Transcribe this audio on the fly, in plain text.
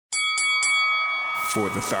For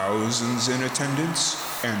the thousands in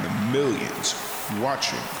attendance and the millions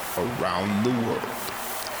watching around the world,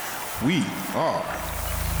 we are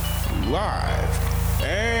live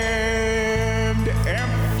and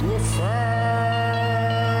amplified.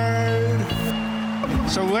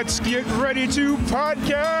 So let's get ready to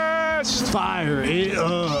podcast. Fire it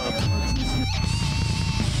up.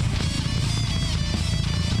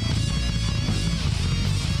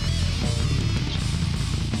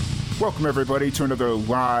 Welcome, everybody, to another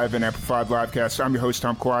live and amplified livecast. I'm your host,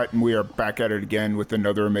 Tom Quiet, and we are back at it again with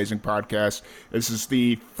another amazing podcast. This is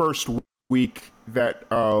the first week that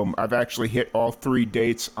I've actually hit all 3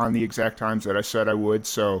 dates on the exact times that I said I would,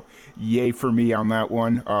 so yay for me on that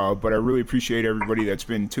one. But I really appreciate everybody that's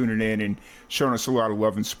been tuning in and showing us a lot of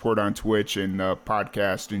love and support on Twitch and the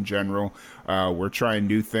podcast in general. We're trying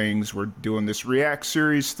new things. We're doing this React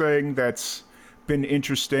series thing that's been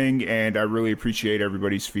interesting, and I really appreciate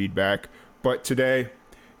everybody's feedback. But today,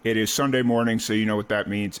 it is Sunday morning, so you know what that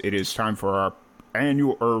means. It is time for our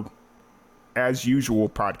annual, or as usual,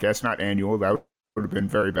 podcast. Not annual, that would have been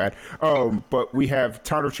very bad. But we have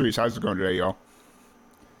Town of Trees. How's it going today, y'all?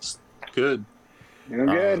 Good. Doing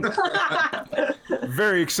good.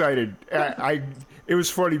 Very excited. It was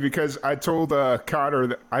funny because I told Connor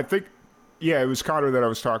that it was Connor that I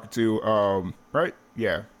was talking to, right?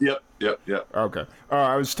 Yeah. Yep. Okay.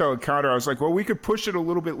 I was telling Connor, I was like, well, we could push it a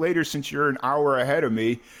little bit later since you're an hour ahead of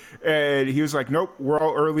me. And he was like, nope, we're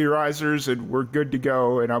all early risers and we're good to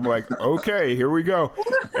go. And I'm like, okay, here we go.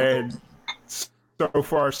 And so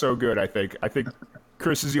far, so good, I think. I think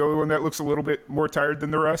Chris is the only one that looks a little bit more tired than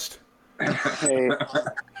the rest. Hey,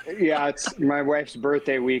 yeah, it's my wife's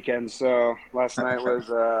birthday weekend, so last night was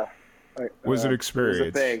an experience. It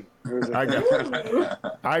was a thing.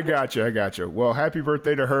 I gotcha. Well, happy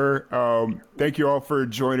birthday to her. Thank you all for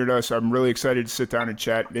joining us. I'm really excited to sit down and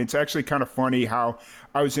chat. It's actually kind of funny how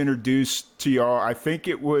I was introduced to y'all. I think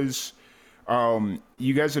it was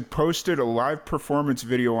you guys had posted a live performance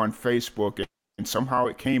video on Facebook, and somehow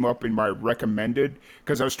it came up in my recommended,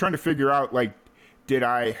 because I was trying to figure out, like, did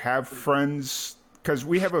I have friends? Because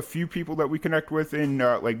we have a few people that we connect with in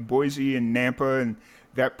like Boise and Nampa and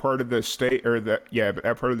that part of the state,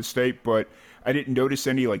 that part of the state, but I didn't notice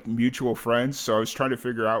any like mutual friends. So I was trying to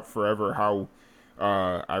figure out forever how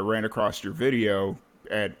I ran across your video,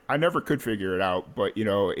 and I never could figure it out. But you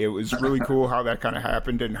know, it was really cool how that kind of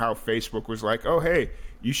happened, and how Facebook was like, "Oh, hey,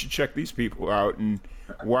 you should check these people out and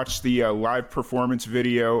watch the live performance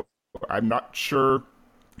video." I'm not sure.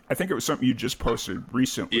 I think it was something you just posted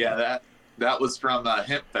recently. Yeah, that was from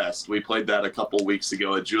Hemp Fest. We played that a couple weeks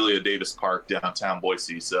ago at Julia Davis Park, downtown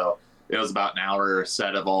Boise. So it was about an hour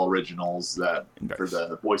set of all originals for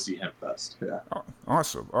the Boise Hemp Fest. Yeah. Oh,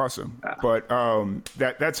 awesome. Yeah. But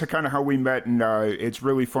that's kind of how we met, and it's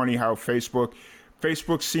really funny how Facebook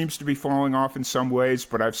seems to be falling off in some ways,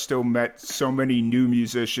 but I've still met so many new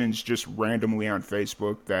musicians just randomly on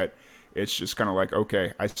Facebook that it's just kind of like,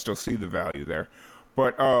 okay, I still see the value there.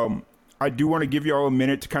 But I do want to give you all a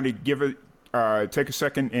minute to kind of take a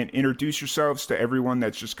second and introduce yourselves to everyone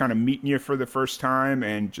that's just kind of meeting you for the first time,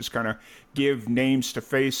 and just kind of give names to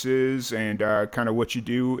faces and kind of what you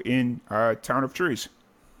do in Town of Trees.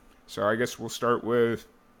 So I guess we'll start with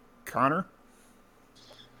Connor.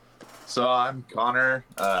 So I'm Connor.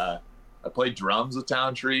 I play drums with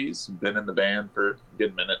Town Trees. Been in the band for a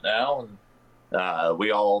good minute now, and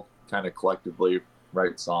we all kind of collectively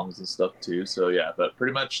write songs and stuff too. So yeah, but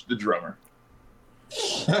pretty much the drummer.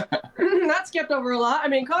 That skipped over a lot. I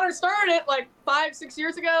mean, Connor started it like 5-6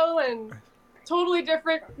 years ago, and totally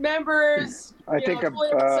different members. I think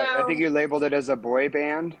you labeled it as a boy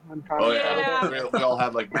band. Oh yeah. We all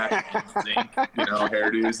had like matching zinc,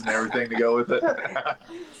 hairdos and everything to go with it.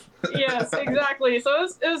 Yes, exactly. So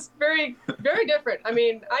it was very, very different. I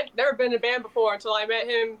mean, I'd never been in a band before until I met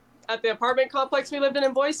him at the apartment complex we lived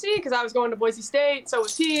in Boise, because I was going to Boise State, so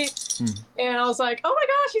was he. And I was like, oh my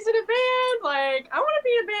gosh, he's in a band, like I want to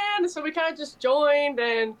be in a band. And so we kind of just joined,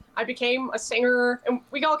 and I became a singer, and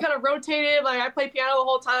we all kind of rotated. Like I played piano the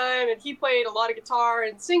whole time, and he played a lot of guitar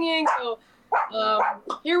and singing. So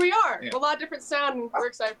here we are. A lot of different sound, and we're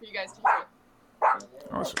excited for you guys to hear it.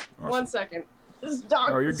 Awesome. 1 second. This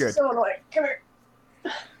dog you're is good. so annoying. Come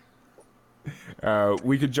here.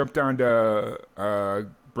 We could jump down to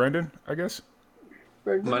Brendan, I guess.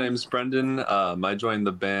 My name's Brendan. I joined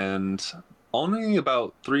the band only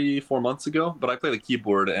about 3-4 months ago, but I play the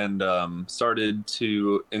keyboard and started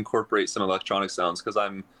to incorporate some electronic sounds because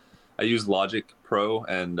I use Logic Pro,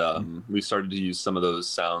 and we started to use some of those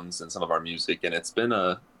sounds in some of our music, and it's been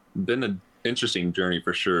an interesting journey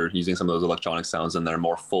for sure, using some of those electronic sounds in their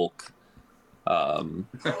more folk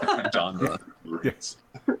genre. roots.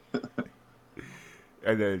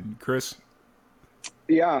 And then Chris.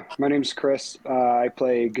 Yeah, my name's Chris. I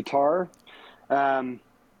play guitar. Started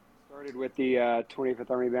with the 25th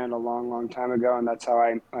Army Band a long time ago, and that's how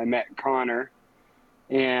I met Connor.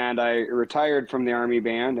 And I retired from the Army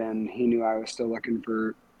Band, and he knew I was still looking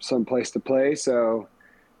for some place to play. So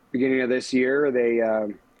beginning of this year,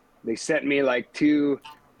 they sent me like 2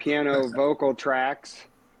 piano vocal tracks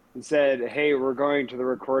and said, "Hey, we're going to the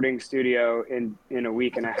recording studio in a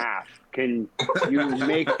week and a half. Can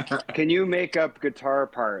you make up guitar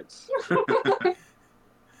parts?" I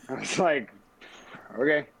was like,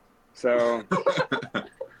 okay. So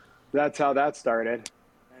that's how that started.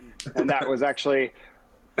 And that was actually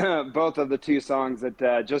both of the 2 songs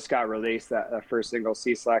that just got released, that first single,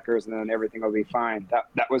 Sea Slackers, and then Everything Will Be Fine.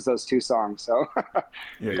 That was those 2 songs. So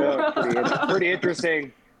pretty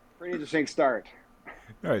interesting start.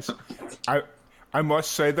 Nice. I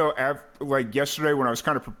must say though, like yesterday when I was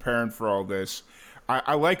kind of preparing for all this,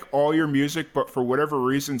 I like all your music, but for whatever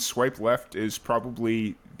reason, Swipe Left is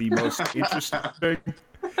probably the most interesting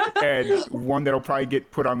and one that'll probably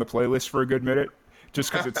get put on the playlist for a good minute,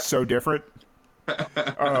 just because it's so different.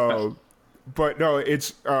 But no,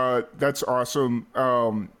 it's that's awesome.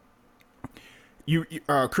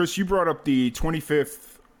 Chris, you brought up the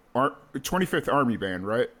 25th Army Band,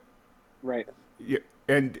 right? Right. Yeah.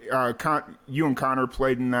 And you and Connor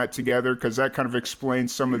played in that together, because that kind of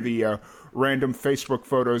explains some of the random Facebook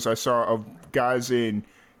photos I saw of guys in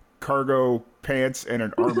cargo pants and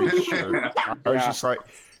an army shirt. I was just like,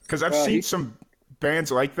 because I've seen some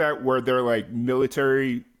bands like that where they're like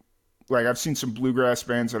military, like I've seen some bluegrass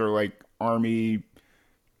bands that are like army,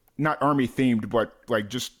 not army themed, but like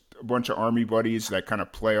just a bunch of army buddies that kind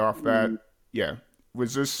of play off that. Yeah.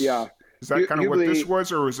 Was this, is that kind of what this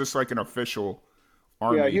was, or was this like an official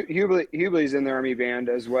Army? Yeah, Hubley's in the Army Band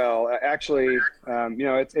as well. Actually,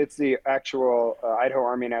 it's the actual Idaho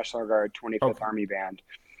Army National Guard 25th Army Band.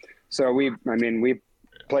 So we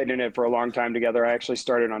played in it for a long time together. I actually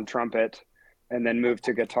started on trumpet and then moved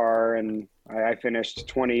to guitar, and I finished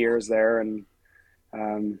 20 years there. And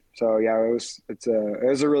so yeah, it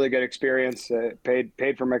was a really good experience. It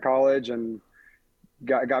paid for my college and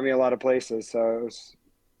got me a lot of places. So it was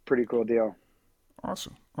a pretty cool deal.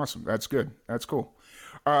 Awesome. That's good. That's cool.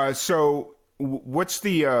 So what's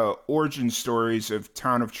the origin stories of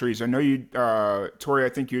Town of Trees? I know you, Tori, I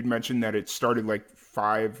think you had mentioned that it started like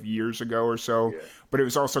 5 years ago or so, but it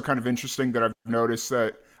was also kind of interesting that I've noticed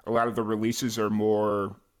that a lot of the releases are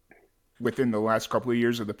more within the last couple of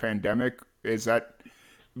years of the pandemic. Is that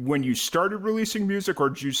when you started releasing music, or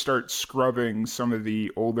did you start scrubbing some of the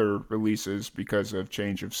older releases because of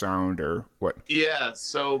change of sound or what? Yeah,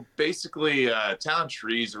 so basically Town of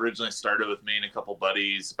Trees originally started with me and a couple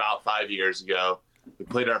buddies about 5 years ago. We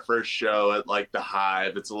played our first show at like the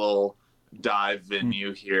Hive. It's a little dive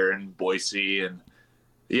venue here in Boise. And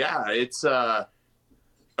yeah, it's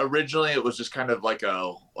originally it was just kind of like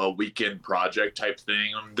a weekend project type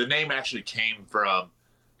thing. The name actually came from,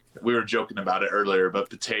 we were joking about it earlier, but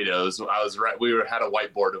potatoes. We had a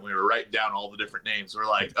whiteboard and we were writing down all the different names. We're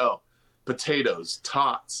like, oh, potatoes,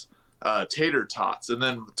 tots, tater tots, and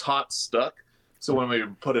then tots stuck. So when we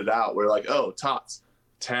put it out, we're like, oh, tots,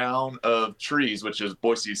 Town of Trees, which is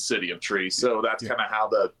Boise's city of trees. So that's kind of how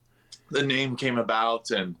the name came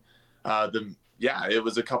about. And it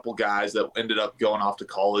was a couple guys that ended up going off to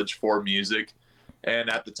college for music. And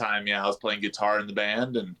at the time, I was playing guitar in the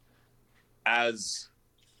band. And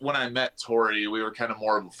when I met Tori, we were kind of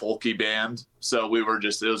more of a folky band. So it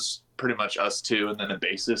was pretty much us two and then a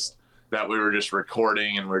bassist that we were just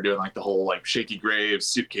recording, and we are doing like the whole like Shaky Graves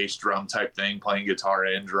suitcase drum type thing, playing guitar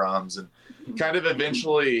and drums. And kind of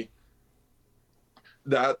eventually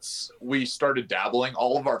we started dabbling.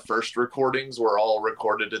 All of our first recordings were all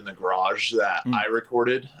recorded in the garage that I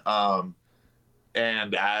recorded.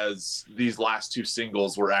 And as these last 2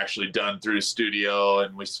 singles were actually done through a studio,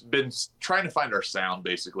 and we've been trying to find our sound,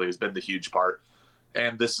 basically, has been the huge part.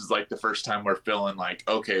 And this is like the first time we're feeling like,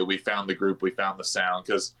 okay, we found the group, we found the sound,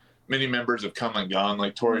 because many members have come and gone.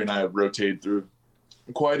 Like Tori and I have rotated through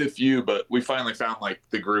quite a few, but we finally found like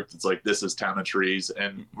the group that's like, this is Town of Trees,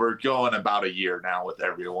 and we're going about a year now with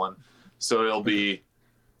everyone. So it'll be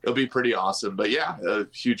pretty awesome. But yeah, a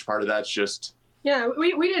huge part of that's just, yeah, we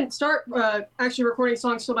didn't start actually recording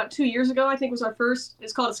songs until about 2 years ago. I think was our first.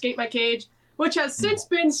 It's called Escape My Cage, which has since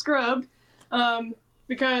been scrubbed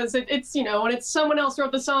because it's when it's someone else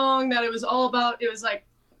wrote the song that it was all about. It was like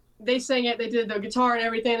they sang it, they did the guitar and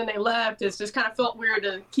everything, and they left. It's just kind of felt weird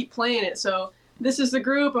to keep playing it. So this is the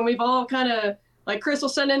group, and we've all kind of like Chris will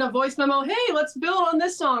send in a voice memo. Hey, let's build on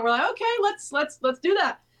this song. We're like, okay, let's do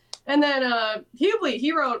that. And then Hublie,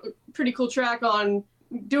 he wrote a pretty cool track on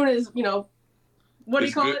doing his, what do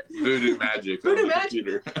you call it? Voodoo Magic. Voodoo Magic.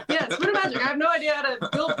 Yeah, it's Voodoo Magic. I have no idea how to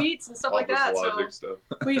build beats and stuff like that. So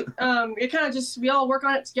stuff. we all work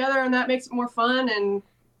on it together, and that makes it more fun, and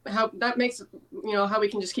how that makes how we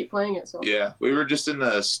can just keep playing it. So yeah, we were just in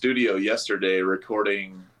the studio yesterday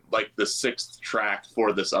recording like the 6th track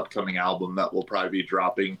for this upcoming album that will probably be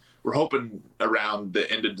dropping. We're hoping around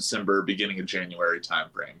the end of December, beginning of January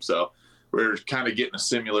timeframe. So we're kind of getting a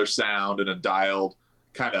similar sound and a dialed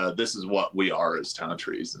kind of, this is what we are as Town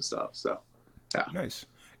Trees and stuff. So, yeah. Nice.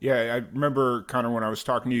 Yeah, I remember, Connor, when I was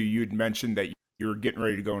talking to you, you'd mentioned that you were getting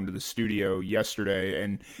ready to go into the studio yesterday,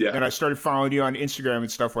 and then I started following you on Instagram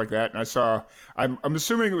and stuff like that, and I saw, I'm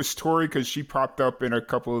assuming it was Tori because she popped up in a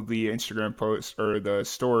couple of the Instagram posts or the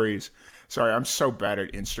stories. Sorry, I'm so bad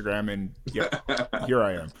at Instagram, and here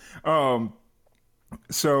I am.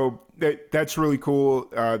 So that's really cool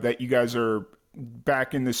that you guys are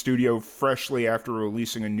back in the studio freshly after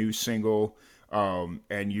releasing a new single,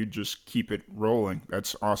 and you just keep it rolling.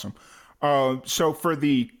 That's awesome. So for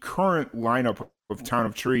the current lineup of Town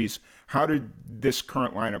of Trees, how did this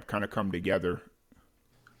current lineup kind of come together?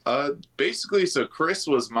 Basically, so Chris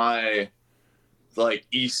was my like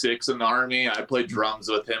E6 in the Army. I played drums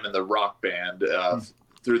with him in the rock band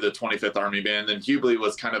through the 25th Army Band. And Hublie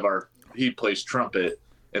was kind of he plays trumpet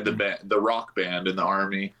in the band, the rock band in the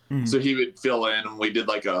Army. So he would fill in, and we did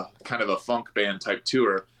like a kind of a funk band type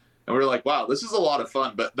tour. And we were like, wow, this is a lot of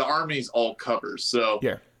fun, but the Army's all covers. So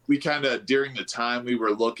we kind of, during the time we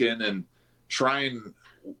were looking and trying,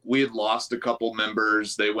 we had lost a couple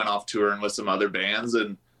members. They went off touring with some other bands,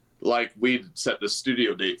 and like we'd set the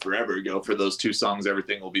studio date forever ago for those 2 songs,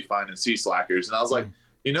 Everything Will Be Fine and Sea Slackers. And I was like,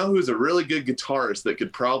 who's a really good guitarist that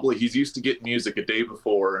could probably, he's used to getting music a day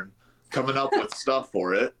before and coming up with stuff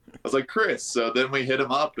for it. I was like, Chris. So then we hit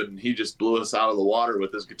him up, and he just blew us out of the water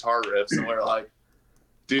with his guitar riffs. And we were like,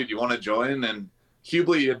 dude, you want to join? And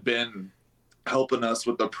Hublie had been helping us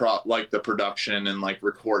with the production and like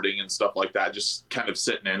recording and stuff like that, just kind of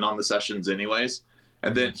sitting in on the sessions anyways.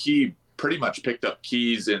 And then he pretty much picked up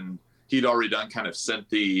keys, and he'd already done kind of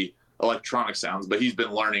synthy electronic sounds, but he's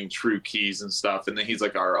been learning true keys and stuff. And then he's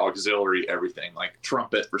like our auxiliary everything, like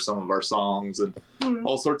trumpet for some of our songs and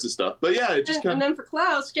all sorts of stuff. But yeah, it just and then for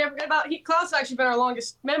Klaus, can't forget about Klaus has actually been our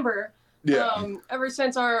longest member. Ever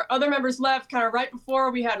since our other members left, kind of right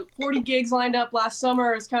before, we had 40 gigs lined up last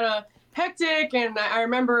summer. It was kind of hectic, and I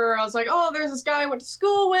remember I was like, oh, there's this guy I went to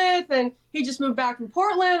school with, and he just moved back from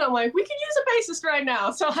Portland. I'm like, we could use a bassist right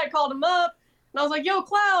now. So I called him up, and I was like, yo,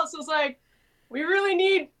 Klaus. I was like, we really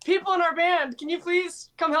need people in our band. Can you please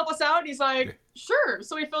come help us out? And he's like, sure.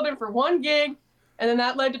 So we filled in for 1 gig, and then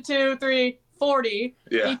that led to 2, 3, 40.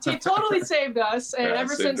 He totally saved us, and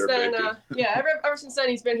ever since then, ever since then,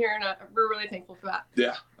 he's been here, and we're really thankful for that.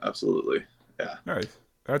 Yeah, absolutely. Yeah. Nice.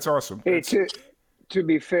 That's awesome. Hey, to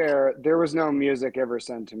be fair, there was no music ever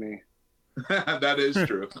sent to me. That is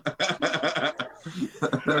true.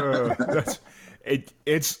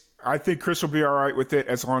 I think Chris will be all right with it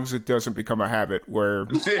as long as it doesn't become a habit where.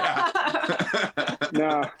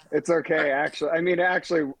 No, it's okay.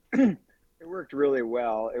 Actually, it worked really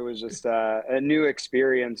well. It was just a new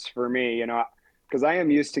experience for me, because I am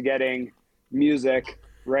used to getting music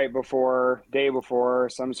right before, day before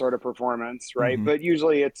some sort of performance, right? But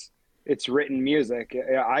usually it's written music.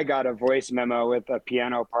 I got a voice memo with a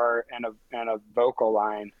piano part and a vocal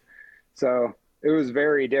line. So it was a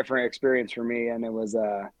very different experience for me, and it was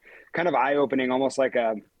kind of eye-opening, almost like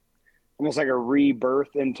a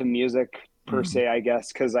rebirth into music per se, I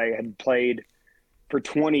guess, because I had played for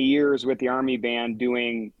 20 years with the Army Band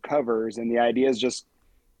doing covers, and the idea is just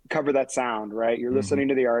cover that sound, right? You're listening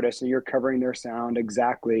to the artist and you're covering their sound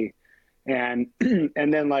exactly. And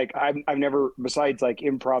then like I've never, besides like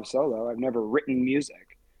improv solo, I've never written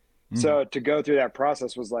music. So to go through that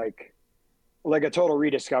process was like a total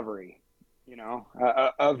rediscovery,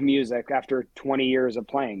 of music after 20 years of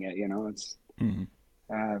playing it. It's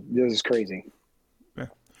this is crazy.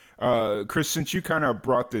 Chris, since you kind of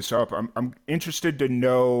brought this up, I'm interested to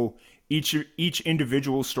know each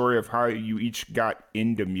individual story of how you each got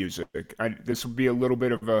into music. This will be a little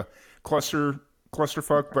bit of a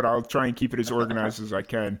clusterfuck, but I'll try and keep it as organized as I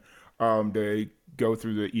can to go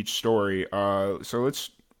through each story. So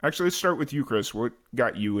let's start with you, Chris. What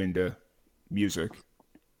got you into music?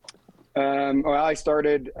 Well, I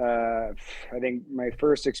started. I think my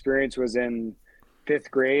first experience was in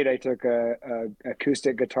 5th grade. I took a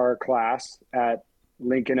acoustic guitar class at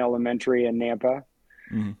Lincoln Elementary in Nampa.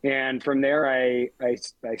 And from there, I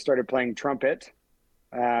started playing trumpet.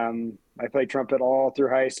 I played trumpet all through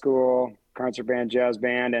high school, concert band, jazz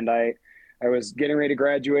band, and I was getting ready to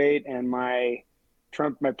graduate, and my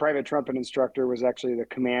private trumpet instructor was actually the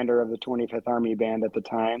commander of the 25th Army Band at the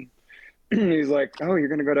time. He's like, "Oh, you're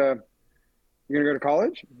gonna go to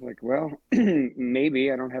college?" I'm like, "Well,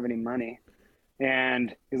 maybe. I don't have any money."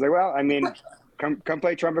 And he's like, "Well, I mean, come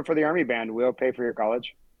play trumpet for the Army Band. We'll pay for your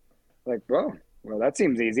college." Like, well, that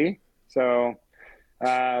seems easy. So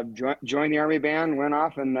joined the Army Band, went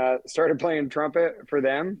off and started playing trumpet for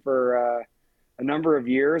them for a number of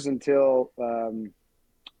years until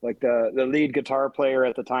like the lead guitar player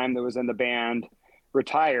at the time that was in the band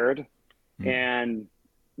retired. And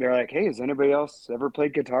they're like, "Hey, has anybody else ever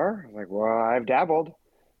played guitar?" I'm like, "Well, I've dabbled."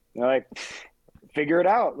 They're like, "Figure it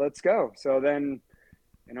out. Let's go." So then,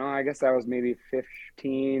 I guess that was maybe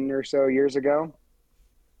 15 or so years ago.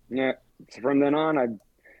 Yeah. So from then on, I've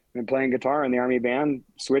been playing guitar in the Army Band,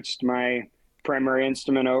 switched my primary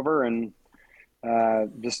instrument over, and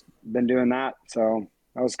just been doing that. So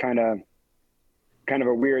that was kind of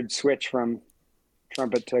a weird switch from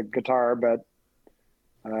trumpet to guitar, but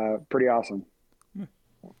pretty awesome.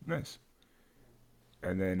 Nice.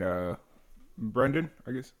 And then Brendan,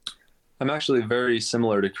 I guess. I'm actually very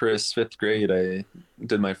similar to Chris. 5th grade, I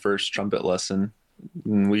did my first trumpet lesson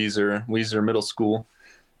in Weiser Middle School.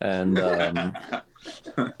 And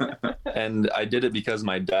and I did it because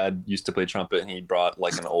my dad used to play trumpet, and he brought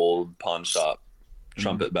like an old pawn shop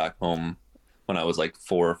trumpet back home when I was like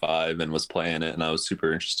 4 or 5 and was playing it, and I was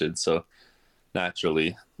super interested. So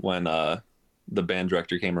naturally, when the band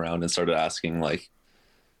director came around and started asking like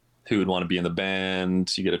who would want to be in the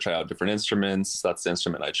band, you get to try out different instruments. That's the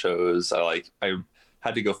instrument I chose. I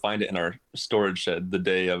had to go find it in our storage shed the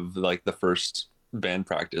day of like the first band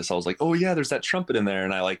practice. I was like, "Oh yeah, there's that trumpet in there,"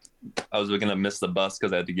 and I was gonna miss the bus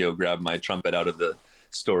because I had to go grab my trumpet out of the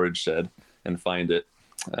storage shed and find it.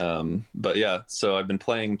 But yeah, so I've been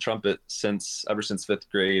playing trumpet ever since 5th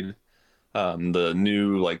grade. The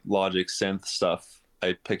new like Logic synth stuff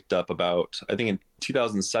I picked up I think in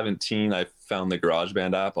 2017. I found the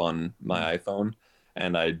GarageBand app on my iPhone,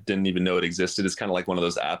 and I didn't even know it existed. It's kind of like one of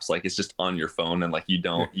those apps, like it's just on your phone and like you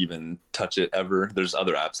don't even touch it ever. There's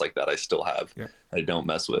other apps like that I still have. I don't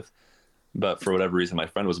mess with, but for whatever reason my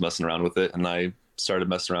friend was messing around with it, and I started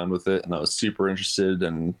messing around with it, and I was super interested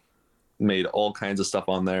and made all kinds of stuff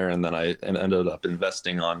on there. And then I ended up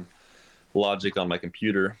investing on Logic on my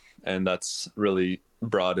computer, and that's really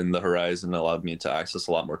broadened the horizon, allowed me to access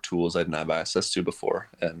a lot more tools I didn't have access to before.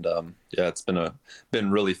 And yeah, it's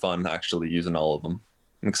been really fun actually using all of them.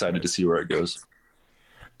 I'm excited to see where it goes.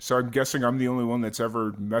 So I'm guessing I'm the only one that's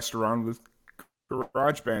ever messed around with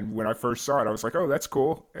GarageBand. When I first saw it, I was like, "Oh, that's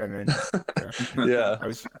cool." And then yeah,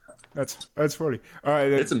 that's funny.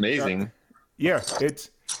 It's amazing. Yeah, it's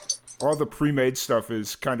all the pre-made stuff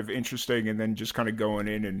is kind of interesting, and then just kind of going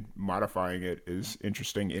in and modifying it is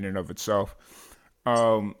interesting in and of itself.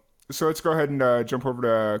 So let's go ahead and jump over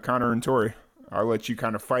to Connor and Tori. I'll let you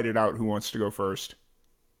kind of fight it out. Who wants to go first?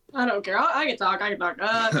 I don't care. I can talk.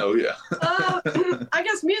 Oh yeah. I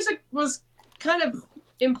guess music was kind of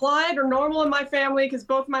implied or normal in my family because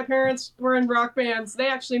both my parents were in rock bands. They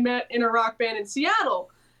actually met in a rock band in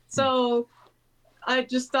Seattle. So I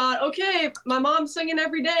just thought, okay, my mom's singing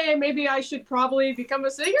every day. Maybe I should probably become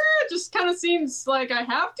a singer. It just kind of seems like I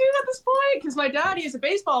have to at this point because my daddy is a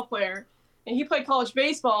baseball player and he played college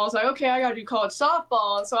baseball. I was like, okay, I got to do college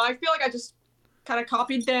softball. And so I feel like I just kind of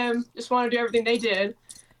copied them, just want to do everything they did.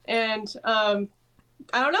 And I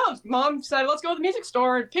don't know, mom said, let's go to the music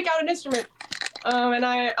store and pick out an instrument. And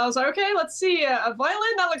I was like, okay, let's see, a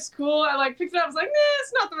violin, that looks cool. I picked it up, I was like, nah,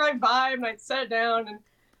 it's not the right vibe. And I set it down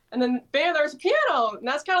and then bam, there's a piano. And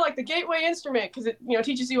that's kind of like the gateway instrument because it,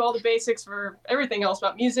 teaches you all the basics for everything else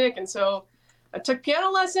about music. And so I took piano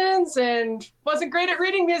lessons and wasn't great at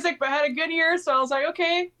reading music, but had a good ear. So I was like,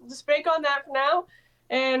 okay, we'll just bank on that for now.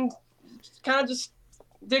 And kind of just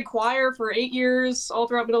did choir for 8 years, all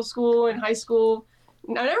throughout middle school and high school.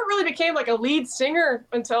 And I never really became like a lead singer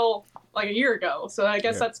until like a year ago. So I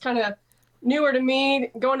guess that's kind of newer to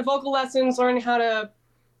me, going to vocal lessons, learning how to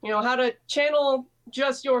channel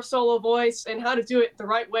just your solo voice and how to do it the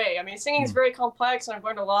right way. I mean, singing is very complex and I've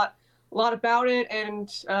learned a lot about it. And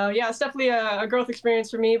it's definitely a growth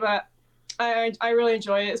experience for me, but I really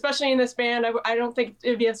enjoy it, especially in this band. I don't think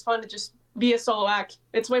it'd be as fun to just be a solo act.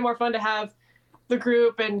 It's way more fun to have the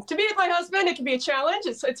group, and to be with my husband, it can be a challenge.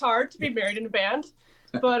 It's hard to be married in a band,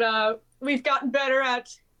 but we've gotten better at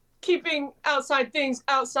keeping outside things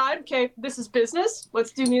outside. Okay, this is business.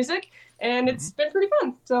 Let's do music, and it's been pretty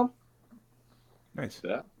fun. So nice.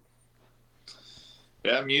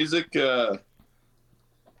 Yeah. Music.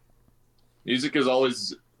 Music has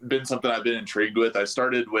always been something I've been intrigued with. I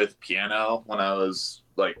started with piano when I was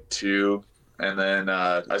like 2. And then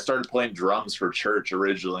I started playing drums for church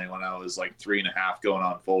originally when I was like 3.5 going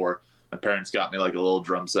on 4. My parents got me like a little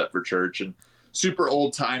drum set for church and super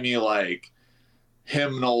old timey, like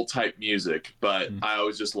hymnal type music. But I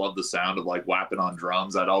always just loved the sound of like whapping on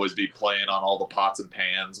drums. I'd always be playing on all the pots and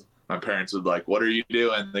pans. My parents would like, "What are you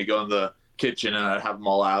doing?" They go in the kitchen and I'd have them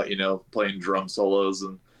all out, playing drum solos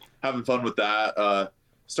and having fun with that.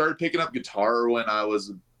 Started picking up guitar when I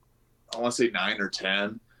was, I want to say 9 or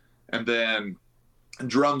 10. And then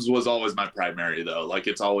drums was always my primary though. Like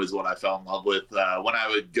it's always what I fell in love with. When I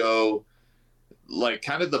would go, like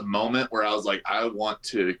kind of the moment where I was like, I want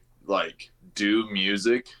to like do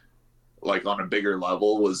music like on a bigger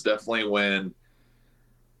level was definitely when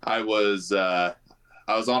I was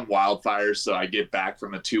on Wildfire. So I get back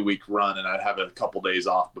from a 2-week run and I'd have a couple days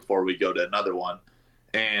off before we go to another one.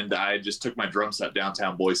 And I just took my drum set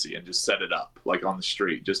downtown Boise and just set it up like on the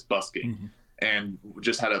street, just busking, and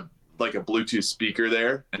just had a Bluetooth speaker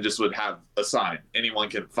there and just would have a sign. Anyone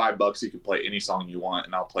can $5, you can play any song you want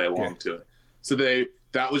and I'll play along to it. So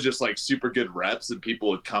that was just like super good reps and people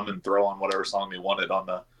would come and throw on whatever song they wanted on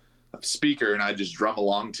the speaker and I just drum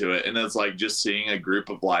along to it. And it's like just seeing a group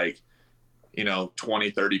of like,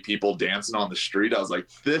 20, 30 people dancing on the street. I was like,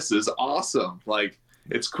 this is awesome. Like,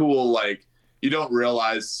 it's cool. Like, you don't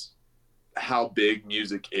realize how big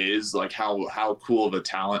music is, like how cool of a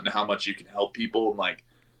talent and how much you can help people. And like,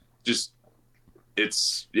 just,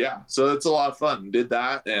 so it's a lot of fun. Did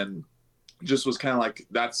that and just was kind of like,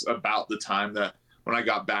 that's about the time that when I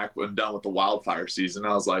got back and done with the Wildfire season,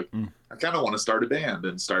 I was like, I kind of want to start a band,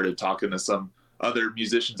 and started talking to some other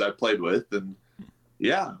musicians I played with. And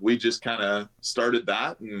we just kind of started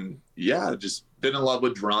that, and just been in love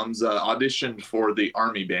with drums. Auditioned for the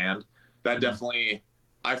Army band. That definitely,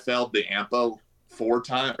 I failed the AMPA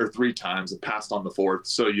 3 times and passed on the 4th.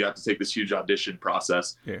 So you have to take this huge audition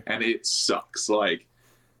process and it sucks. Like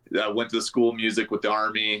I went to school music with the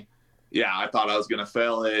Army. I thought I was going to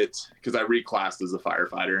fail it because I reclassed as a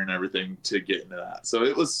firefighter and everything to get into that. So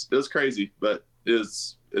it was crazy, but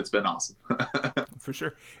it's been awesome. For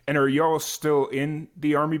sure. And are y'all still in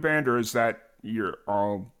the Army band, or is that you're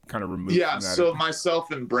all kind of removed from that? So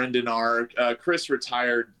myself and Brendan are. Chris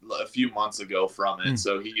retired a few months ago from it,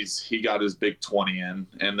 so he got his big 20 in,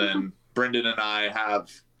 and then Brendan and I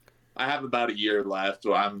have about a year left.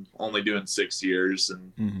 I'm only doing 6 years,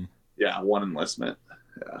 and 1 enlistment.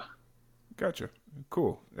 Gotcha.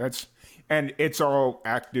 Cool. And it's all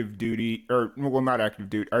active duty, or well, not active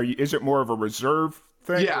duty. Is it more of a reserve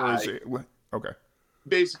thing? Yeah. Or is it, okay.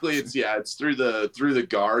 Basically, it's through the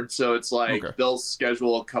Guard. So it's like they'll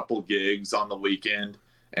schedule a couple gigs on the weekend,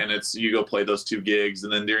 and you go play those 2 gigs,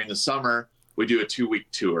 and then during the summer we do a 2-week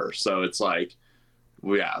tour. So it's like,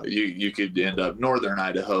 you could end up northern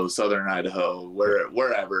Idaho, southern Idaho,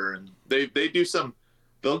 wherever, and they do some.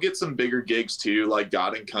 They'll get some bigger gigs too, like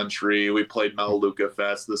God and Country. We played Melaleuca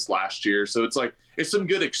Fest this last year, so it's like it's some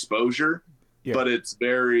good exposure, but it's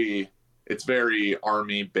very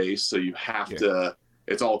Army based. So you have to.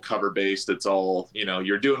 It's all cover based. It's all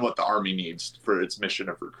you're doing what the Army needs for its mission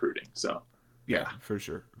of recruiting. So for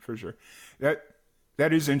sure. That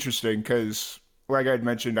is interesting because, like I'd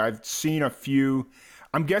mentioned, I've seen a few.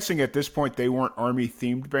 I'm guessing at this point they weren't Army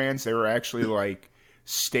themed bands. They were actually like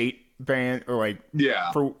state band or like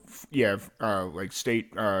like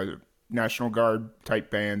state National Guard type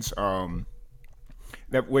bands.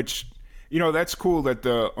 That's cool that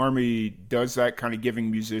the Army does that, kind of giving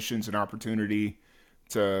musicians an opportunity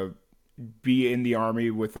to be in the Army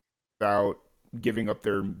without giving up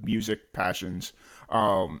their music passions.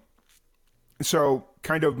 So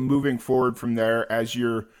kind of moving forward from there, as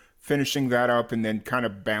you're finishing that up and then kind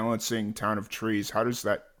of balancing Town of Trees, how does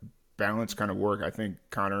that balance kind of work? I think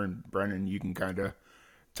Connor and Brennan, you can kind of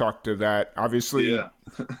talk to that. Obviously,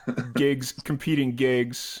 competing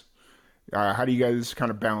gigs. How do you guys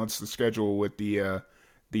kind of balance the schedule with the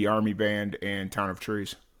Army band and Town of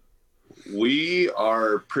Trees? We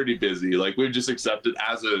are pretty busy. Like, we've just accepted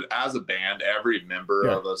as a band, every member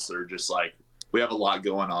of us are just like, we have a lot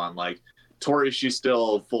going on. Like Tori, she's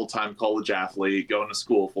still a full-time college athlete, going to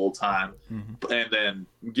school full-time, and then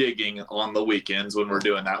gigging on the weekends when we're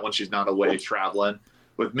doing that, when she's not away traveling.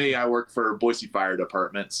 With me, I work for Boise Fire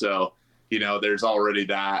Department, so, there's already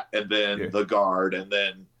that, and then the Guard, and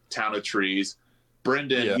then Town of Trees.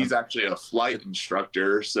 Brendan, he's actually a flight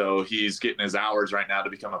instructor, so he's getting his hours right now to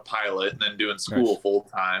become a pilot and then doing school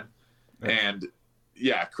full-time. And,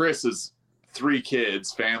 Chris is 3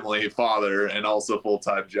 kids, family, father, and also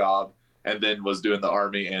full-time job. And then was doing the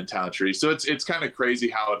Army and Town of Trees. So it's kind of crazy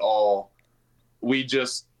how it all, we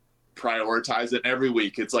just prioritize it. Every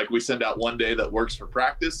week, it's like we send out one day that works for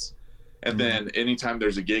practice, and then anytime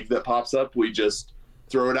there's a gig that pops up, we just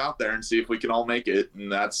throw it out there and see if we can all make it.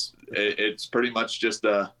 And it's pretty much just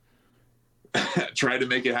try to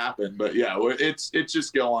make it happen. But yeah, it's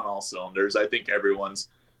just go on all cylinders. I think everyone's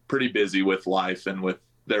pretty busy with life and with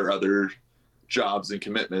their other jobs and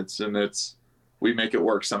commitments, and we make it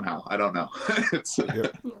work somehow. I don't know.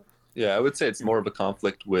 Yeah, I would say it's more of a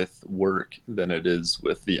conflict with work than it is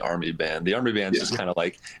with the Army band. The Army band's just kind of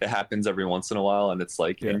like, it happens every once in a while, and it's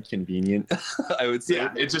like inconvenient, I would say.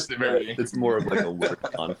 Yeah, it's just it's more of like a work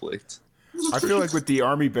conflict. I feel like with the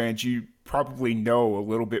Army band, you probably know a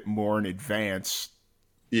little bit more in advance.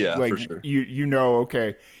 Yeah, like, for sure. You know,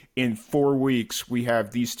 okay, in 4 weeks, we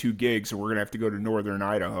have these 2 gigs, and we're going to have to go to Northern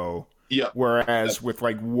Idaho. Yeah. Whereas with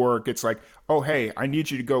like work, it's like, oh, hey, I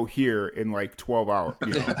need you to go here in like 12 hours.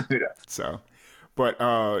 You know? Yeah. So, but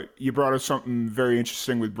you brought up something very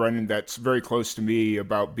interesting with Brendan that's very close to me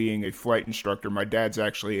about being a flight instructor. My dad's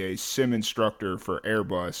actually a sim instructor for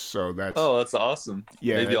Airbus, so that's awesome.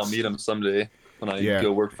 Yeah, maybe I'll meet him someday when I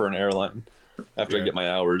go work for an airline after I get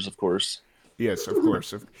my hours, of course. Yes, of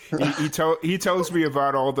course. He tells me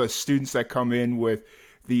about all the students that come in with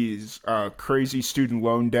these crazy student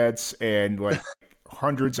loan debts and like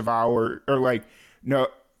hundreds of hours, or like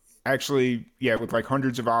with like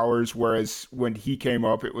hundreds of hours, whereas when he came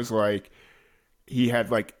up it was like he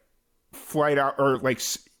had like flight out, or like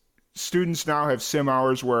students now have sim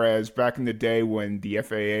hours, whereas back in the day when the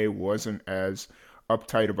FAA wasn't as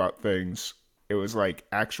uptight about things, it was like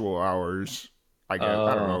actual hours. I guess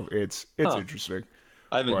I don't know. It's interesting.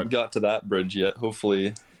 I haven't got to that bridge yet.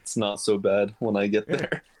 Hopefully it's not so bad when I get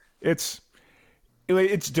there. It's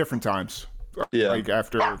different times. Yeah. Like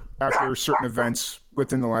after certain events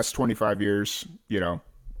within the last 25 years,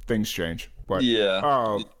 things change. But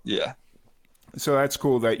yeah. So that's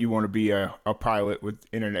cool that you want to be a pilot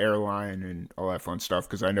in an airline and all that fun stuff,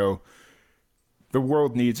 because I know the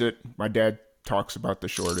world needs it. My dad talks about the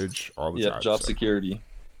shortage all the time. Job security.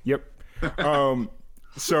 Yep.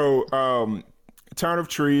 Town of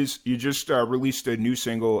Trees, you just released a new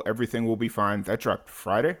single, Everything Will Be Fine. That dropped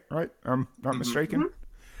Friday, right? I'm not mistaken.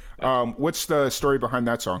 What's the story behind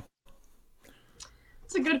that song?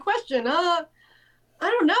 It's a good question. I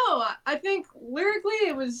don't know. I think lyrically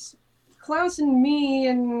it was Klaus and me,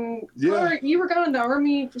 and you were going to the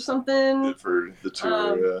Army for something. For the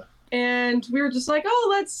tour, and we were just like,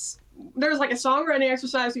 there's like a songwriting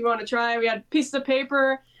exercise we want to try. We had pieces of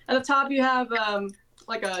paper. At the top you have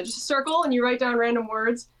just a circle, and you write down random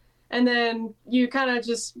words, and then you kind of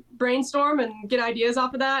just brainstorm and get ideas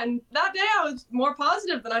off of that. And that day I was more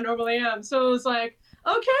positive than I normally am. So it was like,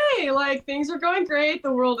 okay, like things are going great.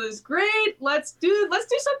 The world is great. Let's do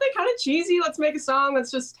something kind of cheesy. Let's make a song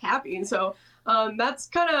that's just happy. And so that's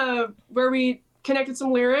kind of where we connected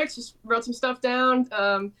some lyrics, just wrote some stuff down.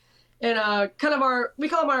 And we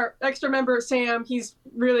call him our extra member, Sam. He's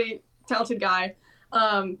really talented guy.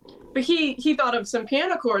 But he thought of some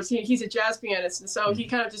piano chords. He's a jazz pianist, and so he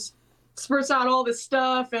kind of just spurts out all this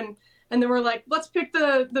stuff, and then we're like, let's pick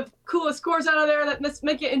the coolest chords out of there. Let's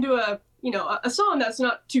make it into a song that's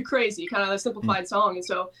not too crazy, kind of a simplified song. And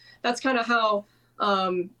so that's kind of how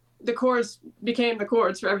the chords became the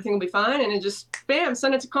chords for Everything Will Be Fine. And it just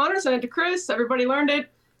send it to Connor, send it to Chris. Everybody learned it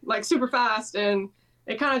like super fast, and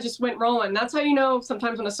it kind of just went rolling. That's how you know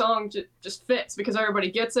sometimes when a song just fits, because everybody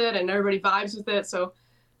gets it and everybody vibes with it. So,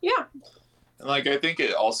 yeah. And I think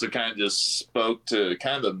it also kind of just spoke to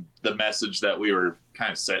kind of the message that we were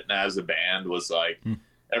kind of setting as a band, was like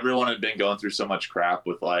everyone had been going through so much crap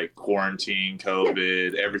with like quarantine,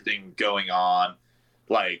 COVID, everything going on,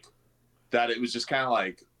 like that. It was just kind of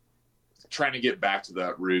like trying to get back to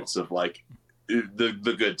that roots of like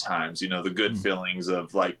the good times, the good feelings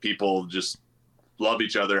of like people just love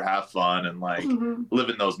each other, have fun, and like live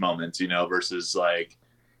in those moments, versus like,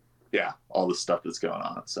 all the stuff that's going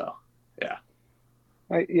on. So,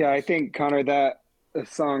 I think, Connor, that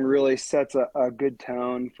song really sets a good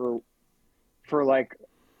tone for like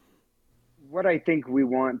what I think we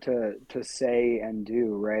want to say and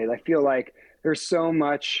do, right? I feel like there's so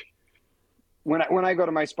much when I go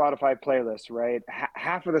to my Spotify playlist, right?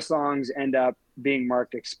 Half of the songs end up being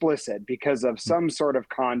marked explicit because of some sort of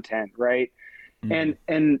content, right? And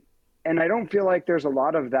I don't feel like there's a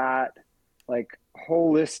lot of that like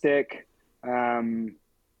holistic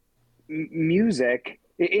music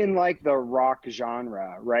in like the rock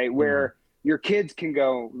genre, right? Where your kids can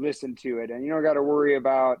go listen to it and you don't got to worry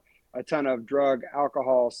about a ton of drug,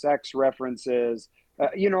 alcohol, sex references,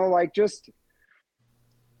 like just,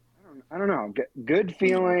 I I don't know, good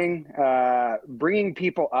feeling, bringing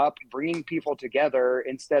people up, bringing people together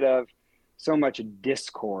instead of so much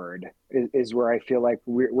discord is where I feel like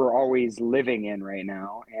we're always living in right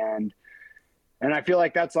now. And I feel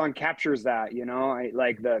like that song captures that, you know. I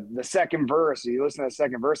like the second verse. You listen to the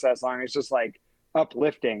second verse of that song, it's just like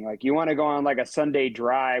uplifting. Like you want to go on like a Sunday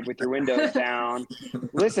drive with your windows down,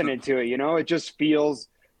 listening to it, you know. It just feels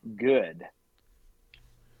good.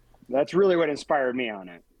 That's really what inspired me on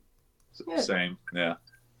it. Same, yeah.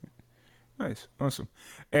 Nice, awesome.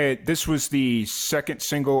 And this was the second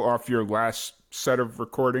single off your last set of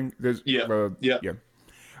recording. Yeah.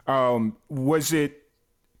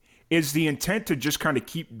 Is the intent to just kind of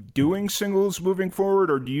keep doing singles moving forward,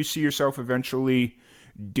 or do you see yourself eventually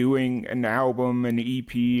doing an album, an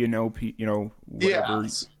EP, an LP, you know, whatever?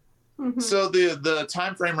 Yeah. So the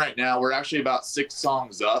time frame right now, we're actually about 6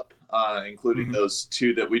 songs up, including those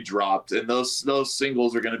 2 that we dropped, and those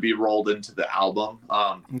singles are going to be rolled into the album.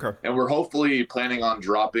 Okay. And we're hopefully planning on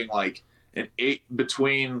dropping like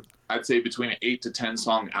between an 8 to 10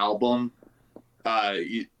 song album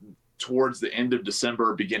towards the end of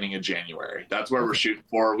December, beginning of January. That's where we're shooting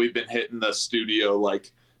for. We've been hitting the studio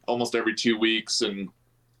like almost every 2 weeks and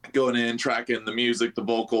going in, tracking the music, the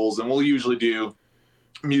vocals, and we'll usually do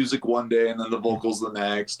music one day and then the vocals the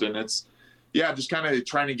next. And it's, just kind of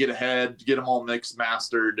trying to get ahead, get them all mixed,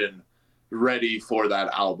 mastered, and ready for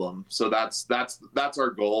that album. So that's our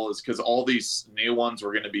goal, is because all these new ones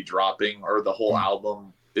we're going to be dropping, or the whole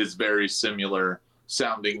album is very similar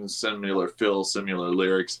sounding, similar feel, similar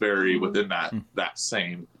lyrics, very within that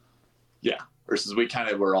same, versus we kind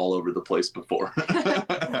of were all over the place before.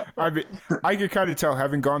 I could kind of tell,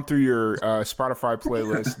 having gone through your Spotify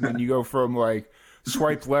playlist, and then you go from like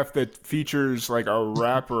swipe left that features like a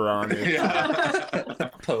rapper on it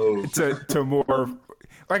to more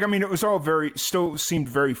like, I mean, it was all still seemed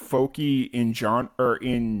very folky in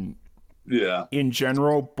in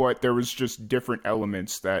general, but there was just different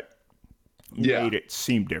elements that made it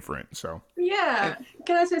seem different. So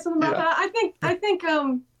can I say something about that? I think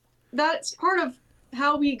that's part of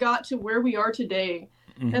how we got to where we are today.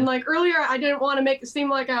 And like earlier, I didn't want to make it seem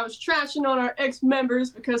like I was trashing on our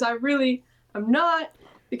ex-members, because I really am not,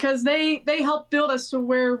 because they helped build us to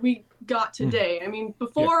where we got today. I mean,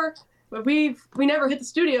 before we never hit the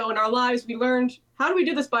studio in our lives. We learned, how do we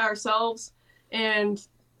do this by ourselves? And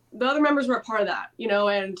the other members were a part of that, you know,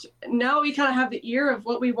 and now we kind of have the ear of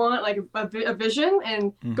what we want, like a vision,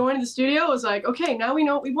 and going to the studio was like, okay, now we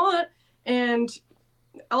know what we want. And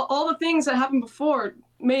all the things that happened before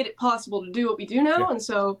made it possible to do what we do now. And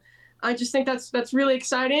so I just think that's really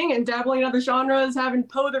exciting, and dabbling in other genres, having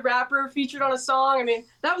Poe the Rapper featured on a song. I mean,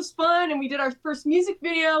 that was fun. And we did our first music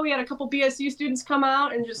video. We had a couple BSU students come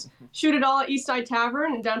out and just shoot it all at Eastside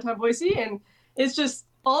Tavern in downtown Boise. And it's just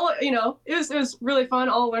all, you know, it was really fun,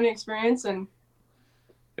 all learning experience. And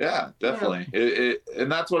yeah, definitely.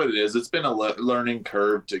 And that's what it is. It's been a learning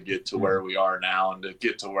curve to get to where we are now, and to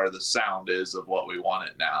get to where the sound is of what we want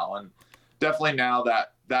it now. And definitely now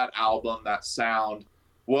that album, that sound,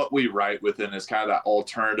 what we write within is kind of that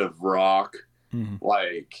alternative rock,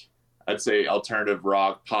 like I'd say alternative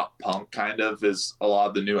rock, pop punk kind of is a lot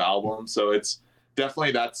of the new album. So it's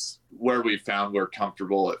definitely, that's where we found we're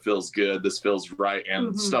comfortable. It feels good. This feels right.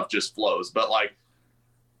 And stuff just flows. But like,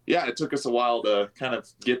 yeah, it took us a while to kind of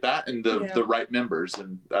get that and the right members.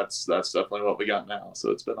 And that's definitely what we got now.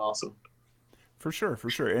 So it's been awesome. For sure.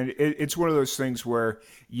 And it's one of those things where,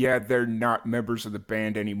 they're not members of the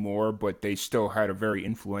band anymore, but they still had a very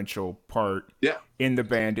influential part in the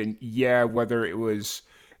band. And whether it was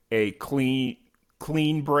a clean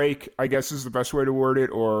break, I guess is the best way to word it,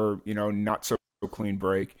 or, you know, not so clean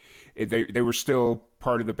break, they were still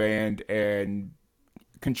part of the band and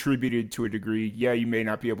contributed to a degree. You may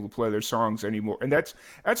not be able to play their songs anymore. And that's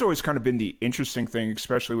always kind of been the interesting thing,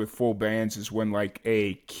 especially with full bands, is when like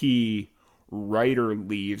a key writer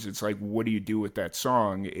leaves, it's like, what do you do with that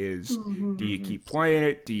song? Do you keep playing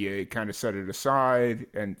it? Do you kind of set it aside?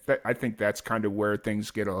 And I think that's kind of where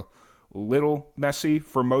things get a little messy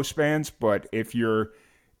for most bands. But if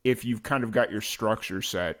you've kind of got your structure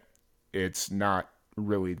set, it's not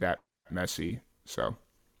really that messy. So,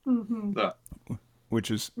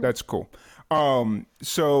 that's cool.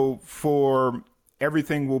 So for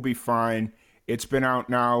Everything Will Be Fine, it's been out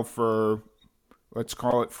now for, let's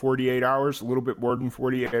call it 48 hours, a little bit more than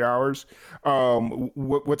 48 hours.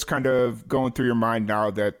 What's kind of going through your mind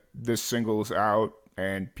now that this single is out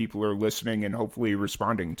and people are listening and hopefully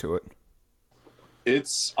responding to it?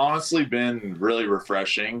 It's honestly been really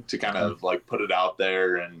refreshing to kind of like put it out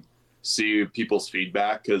there and see people's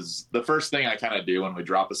feedback. Because the first thing I kind of do when we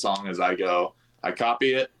drop a song is I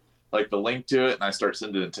copy it, like the link to it and I start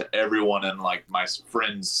sending it to everyone in like my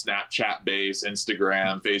friends' Snapchat base,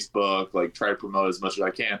 Instagram, Facebook, like try to promote as much as I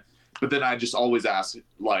can. But then I just always ask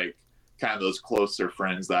like kind of those closer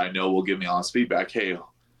friends that I know will give me honest feedback. Hey,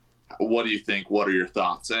 what do you think? What are your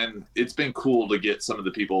thoughts? And it's been cool to get some of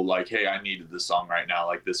the people like, hey, I needed this song right now.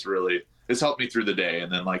 Like this helped me through the day.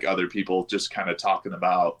 And then like other people just kind of talking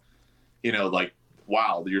about, you know, like,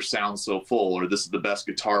 wow, your sound's so full, or this is the best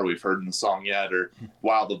guitar we've heard in the song yet, or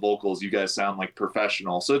wow, the vocals, you guys sound like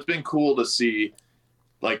professional. So it's been cool to see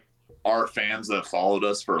like our fans that followed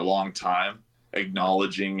us for a long time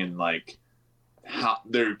acknowledging and like how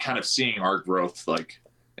they're kind of seeing our growth like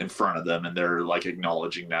in front of them, and they're like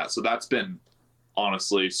acknowledging that. So that's been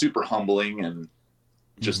honestly super humbling and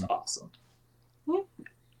just awesome.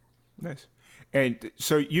 Nice. And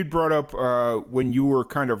so you'd brought up when you were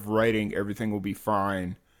kind of writing Everything Will Be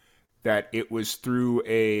Fine, that it was through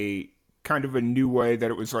a kind of a new way, that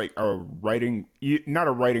it was like a writing, not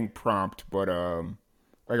a writing prompt, but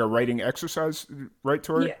like a writing exercise, right,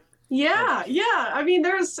 Tori? Yeah. I mean,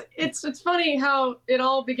 it's funny how it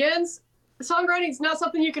all begins. Songwriting is not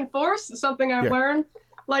something you can force. It's something I've learned.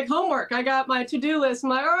 Like homework, I got my to-do list. I'm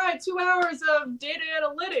like, all right, 2 hours of data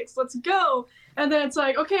analytics, let's go. And then it's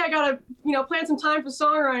like, okay, I gotta, plan some time for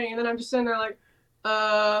songwriting. And then I'm just sitting there like,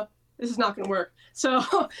 this is not gonna work.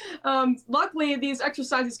 So luckily these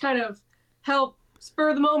exercises kind of help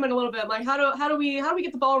spur the moment a little bit. Like how do we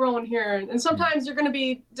get the ball rolling here? And sometimes you're gonna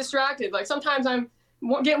be distracted. Like sometimes I'm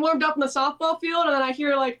getting warmed up in the softball field and then I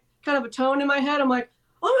hear like kind of a tone in my head. I'm like,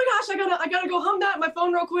 oh my gosh, I gotta go hum that on my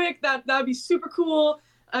phone real quick. That'd be super cool.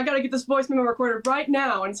 I gotta get this voice memo recorded right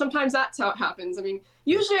now. And sometimes that's how it happens. I mean,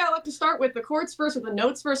 usually I like to start with the chords first or the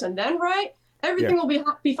notes first and then write. Everything Will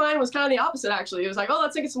Be Fine was kind of the opposite, actually. It was like, oh,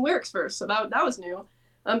 let's think of some lyrics first. So that was new.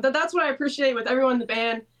 That's what I appreciate with everyone in the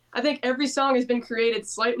band. I think every song has been created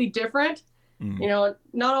slightly different. Not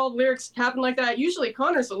all lyrics happen like that. Usually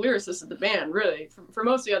Connor's the lyricist of the band, really, for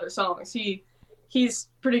most of the other songs. He's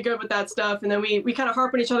pretty good with that stuff. And then we kind of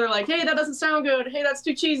harp on each other like, hey, that doesn't sound good. Hey, that's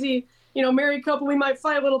too cheesy. Married couple, we might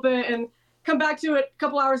fight a little bit and come back to it a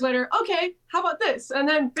couple hours later. Okay, how about this? And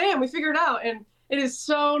then bam, we figure it out. And it is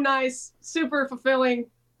so nice, super fulfilling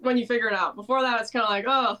when you figure it out. Before that, it's kind of like,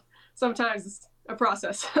 oh, sometimes it's a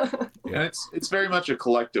process. Yeah, it's very much a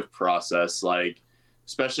collective process. Like,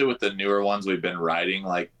 especially with the newer ones we've been writing,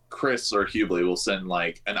 like Chris or Hubley will send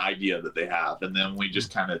like an idea that they have. And then we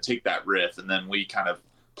just kind of take that riff and then we kind of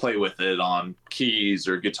play with it on keys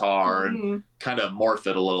or guitar and kind of morph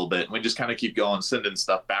it a little bit. And we just kind of keep going, sending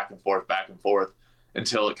stuff back and forth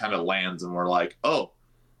until it kind of lands and we're like, oh,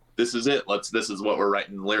 this is it. This is what we're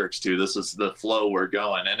writing lyrics to. This is the flow we're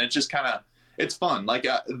going. And it just kind of, it's fun. Like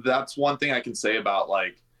that's one thing I can say about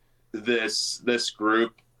like this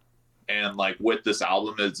group and like with this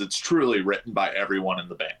album is it's truly written by everyone in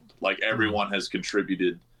the band. Like everyone has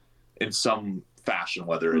contributed in some fashion,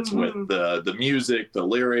 whether it's with the music, the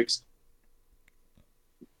lyrics.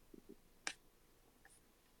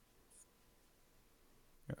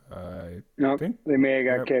 Nope, they may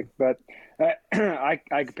have got kicked, but I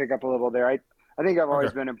could pick up a little there. I think I've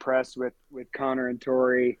always been impressed with Connor and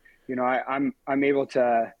Tori. I'm able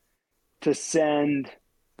to send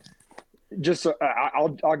just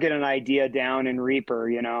I'll get an idea down in Reaper.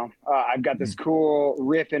 I've got this cool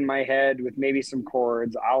riff in my head with maybe some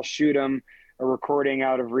chords. I'll shoot them a recording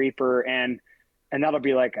out of Reaper, and that'll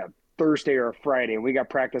be like a Thursday or a Friday. We got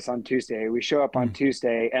practice on Tuesday. We show up on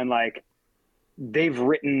Tuesday, and like they've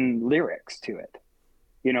written lyrics to it,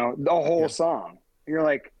 the whole song. You're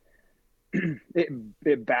like,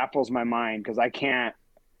 it baffles my mind because I can't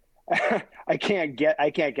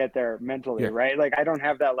get there mentally, right? Like I don't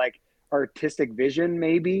have that like artistic vision.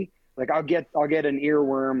 Maybe like I'll get an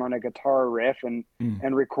earworm on a guitar riff and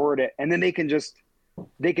record it, and then they could just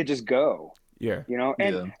go. And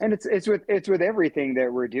it's with everything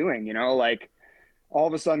that we're doing, like all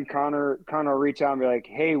of a sudden Connor will reach out and be like,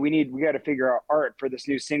 hey, we got to figure out art for this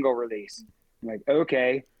new single release. I'm like,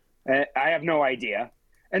 okay. I have no idea.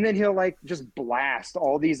 And then he'll like just blast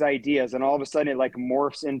all these ideas, and all of a sudden it like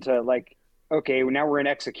morphs into like, okay, now we're in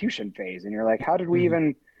execution phase. And you're like, how did we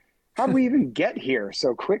even get here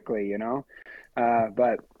so quickly,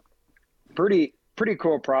 but pretty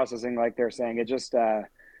cool processing. Like they're saying, it just,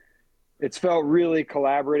 it's felt really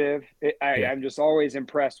collaborative. I'm just always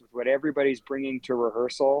impressed with what everybody's bringing to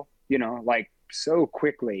rehearsal, like so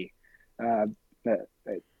quickly.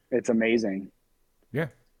 It's amazing. Yeah,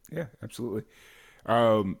 absolutely.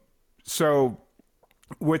 So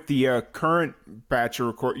with the current batch of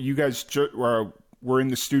record, you guys were in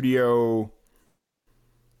the studio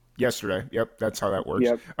Yesterday. Yep, that's how that works.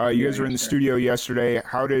 Yep. You guys were in the studio yesterday.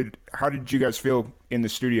 How did you guys feel in the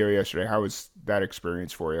studio yesterday? How was that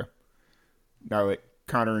experience for you? Now that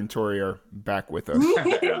Connor and Tori are back with us.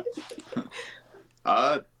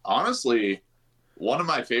 Honestly, one of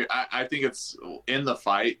my favorite, I think it's In the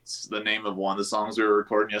Fights, the name of one of the songs we were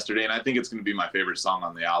recording yesterday, and I think it's going to be my favorite song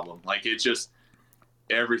on the album. Like, it's just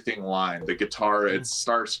everything lined. The guitar, it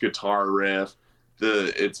starts guitar riff.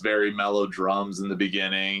 It's very mellow drums in the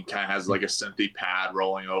beginning, kind of has like a synthy pad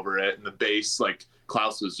rolling over it, and the bass, like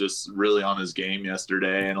Klaus was just really on his game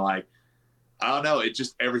yesterday, and like, I don't know, it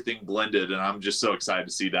just everything blended, and I'm just so excited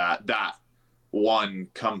to see that one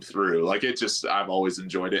come through. Like, it just, I've always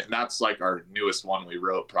enjoyed it, and that's like our newest one we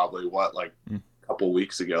wrote probably a couple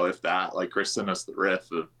weeks ago, if that. Like, Chris sent us the riff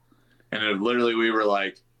and it literally, we were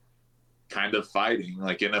like kind of fighting,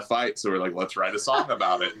 like in a fight, so we're like, let's write a song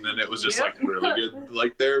about it, and then it was just like really good,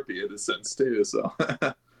 like therapy in a sense too. So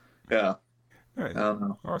yeah. Right. I don't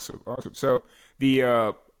know. Awesome. So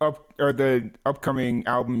the the upcoming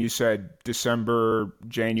album, you said December,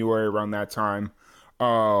 January, around that time.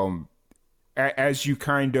 As you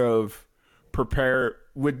kind of prepare,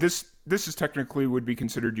 would this is technically would be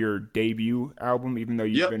considered your debut album, even though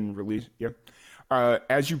you've been released. Yep.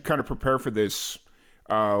 As you kind of prepare for this,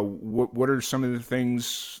 what are some of the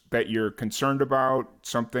things that you're concerned about?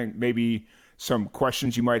 Maybe some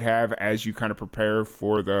questions you might have as you kind of prepare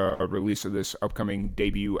for the release of this upcoming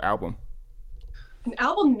debut album? An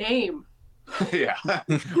album name. Yeah.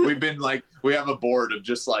 We have a board of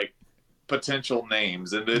just like potential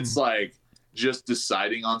names, and it's like just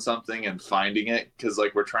deciding on something and finding it, because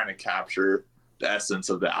like we're trying to capture the essence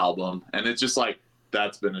of the album, and it's just like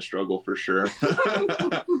that's been a struggle for sure.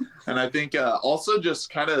 And I think also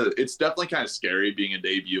just kind of, it's definitely kind of scary being a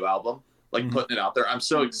debut album, like putting it out there. I'm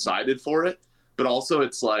so excited for it, but also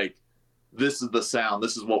it's like, this is the sound,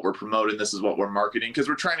 this is what we're promoting, this is what we're marketing, because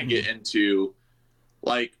we're trying to get into,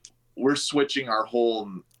 like, we're switching our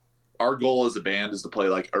goal as a band is to play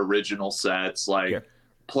like original sets, like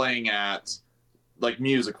playing at like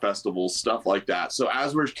music festivals, stuff like that. So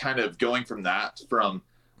as we're kind of going from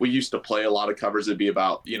we used to play a lot of covers, it'd be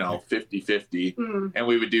about 50-50, and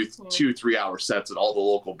we would do 2-3 hour sets at all the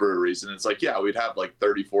local breweries, and it's like, we'd have like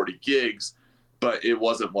 30-40 gigs, but it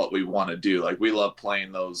wasn't what we want to do. Like, we love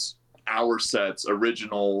playing those hour sets,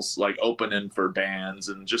 originals, like opening for bands,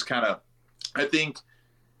 and just kind of, I think,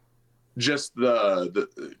 just the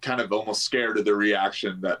kind of almost scared of the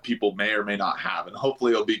reaction that people may or may not have, and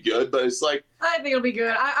hopefully it'll be good. But it's like, I think it'll be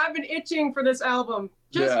good. I've been itching for this album,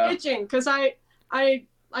 itching, because I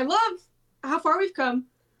love how far we've come,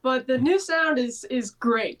 but the new sound is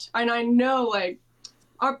great, and I know like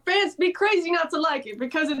our fans be crazy not to like it,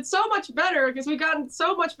 because it's so much better, because we've gotten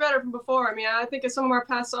so much better from before. I mean, I think of some of our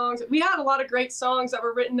past songs, we had a lot of great songs that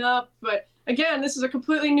were written up, but again, this is a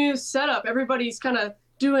completely new setup. Everybody's kind of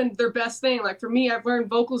doing their best thing. Like, for me, I've learned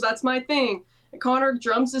vocals, that's my thing, and Connor,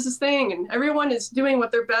 drums is his thing, and everyone is doing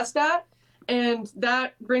what they're best at, and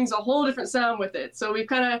that brings a whole different sound with it. So we've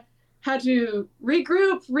kind of had to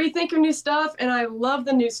regroup, rethink of new stuff, and I love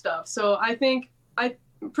the new stuff. So I think I'm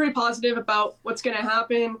pretty positive about what's going to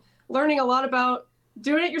happen, learning a lot about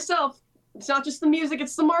doing it yourself. It's not just the music,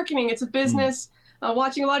 it's the marketing, it's a business.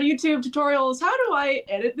 Watching a lot of YouTube tutorials, how do I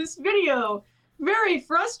edit this video? Very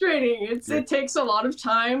frustrating. It takes a lot of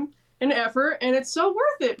time and effort, and it's so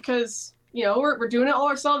worth it, because we're doing it all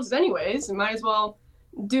ourselves anyways, and might as well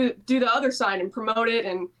do the other side and promote it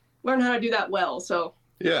and learn how to do that well. So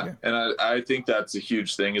yeah. And I think that's a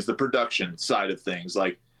huge thing, is the production side of things.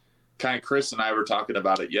 Like, kind of Chris and I were talking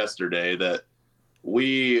about it yesterday, that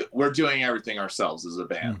we're doing everything ourselves as a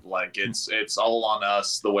band. Like, it's all on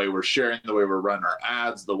us, the way we're sharing, the way we're running our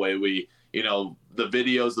ads, the way we, the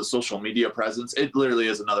videos, the social media presence. It literally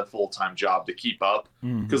is another full-time job to keep up,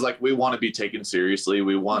 because like, we want to be taken seriously.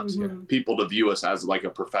 We want people to view us as like a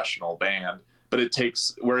professional band, but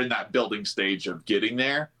we're in that building stage of getting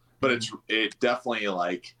there. But it definitely,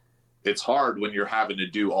 like, it's hard when you're having to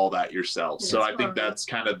do all that yourself. So I think that's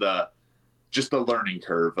kind of the learning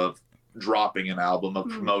curve of dropping an album, of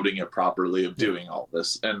promoting it properly, of doing all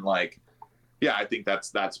this. And like, I think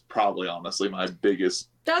that's probably honestly my biggest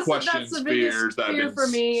questions, that's the fears biggest fear for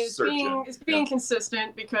me is being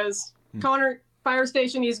consistent, because Connor, Fire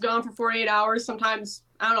Station, he's gone for 48 hours. Sometimes,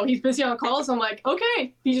 I don't know, he's busy on calls. I'm like,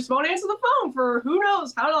 okay, he just won't answer the phone for who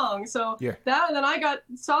knows how long. So that, and then I got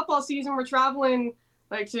softball season. We're traveling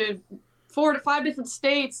like to 4 to 5 different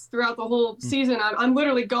states throughout the whole season. I'm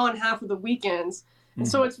literally gone half of the weekends. And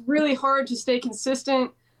so it's really hard to stay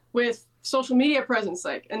consistent with social media presence.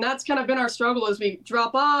 Like, and that's kind of been our struggle, as we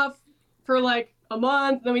drop off for like a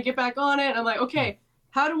month, then we get back on it. And I'm like, okay,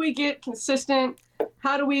 how do we get consistent?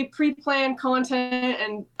 How do we pre-plan content?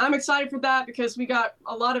 And I'm excited for that because we got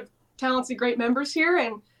a lot of talented, great members here,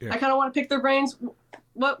 and I kind of want to pick their brains.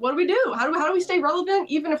 What do we do? How do we stay relevant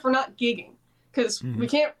even if we're not gigging? Because we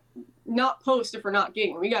can't not post if we're not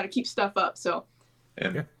gigging. We got to keep stuff up. So,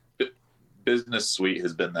 and Business Suite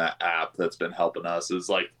has been that app that's been helping us, is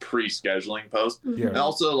like pre-scheduling posts. And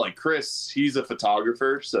also like Chris, he's a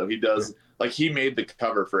photographer, so he does like, he made the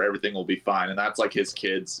cover for Everything Will Be Fine, and that's like his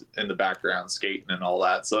kids in the background skating and all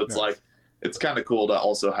that. So it's like, it's kind of cool to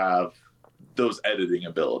also have those editing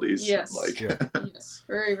abilities. Yes. Like, yes,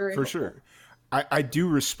 very, very for helpful. sure. I do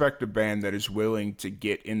respect a band that is willing to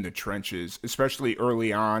get in the trenches, especially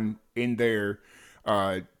early on in their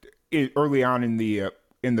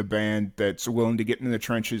in the band, that's willing to get in the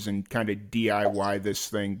trenches and kind of DIY this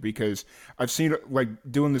thing. Because I've seen, like,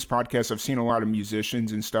 doing this podcast, I've seen a lot of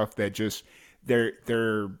musicians and stuff that just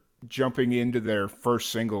they're jumping into their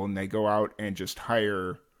first single and they go out and just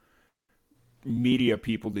hire media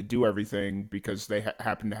people to do everything because they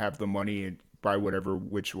happen to have the money and by whatever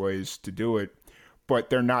which ways to do it,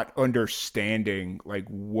 but they're not understanding like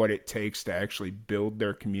what it takes to actually build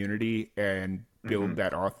their community and build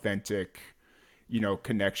that authentic,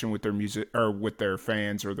 connection with their music or with their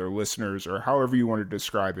fans or their listeners or however you want to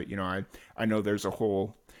describe it. I know there's a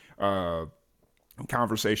whole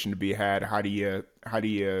conversation to be had. How do you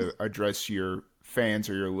address your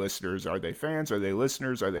fans or your listeners? Are they fans? Are they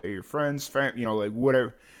listeners? Are they your friends? Like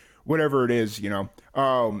whatever it is,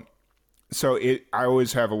 So I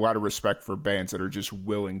always have a lot of respect for bands that are just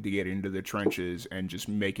willing to get into the trenches and just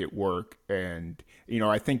make it work. And,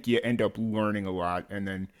 I think you end up learning a lot. And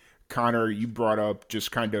then Connor, you brought up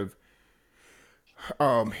just kind of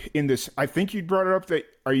in this, I think you brought it up that,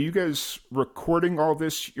 are you guys recording all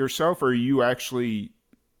this yourself, or are you actually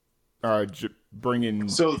bringing...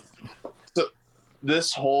 So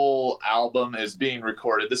this whole album is being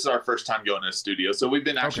recorded. This is our first time going to a studio. So we've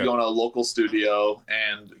been actually going to a local studio,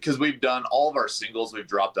 and because we've done all of our singles we've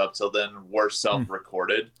dropped up till then were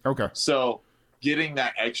self-recorded. Okay. So getting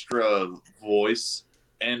that extra voice,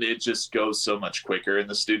 and it just goes so much quicker in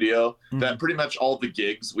the studio that pretty much all the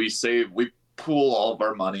gigs we pool all of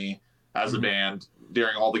our money as a band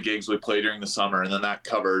during all the gigs we play during the summer. And then that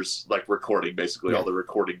covers like recording, basically all the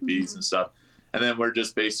recording fees and stuff. And then we're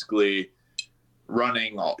just basically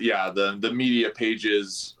running all the media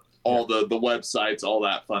pages, all the websites, all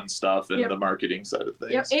that fun stuff, and the marketing side of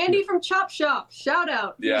things. Andy from Chop Shop, shout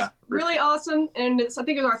out. He's really awesome, and I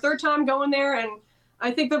think it's our third time going there, and I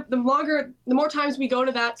think the more times we go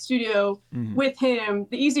to that studio with him,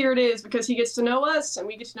 the easier it is, because he gets to know us and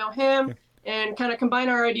we get to know him and kind of combine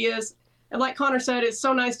our ideas. And like Connor said, it's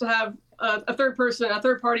so nice to have a third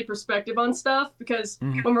party perspective on stuff, because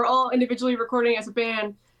when we're all individually recording as a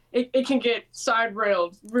band, it can get side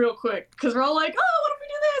railed real quick, because we're all like, oh, what if we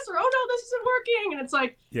do this? Or, oh no, this isn't working. And it's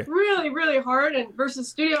like really, really hard. And versus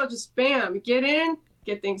studio, just bam, get in,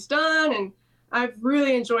 get things done. And I've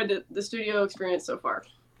really enjoyed the studio experience so far.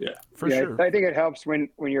 Yeah, for sure. I think it helps when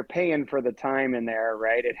you're paying for the time in there,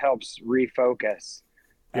 right? It helps refocus.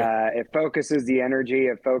 It focuses the energy,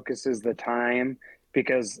 it focuses the time,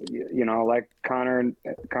 because, like Connor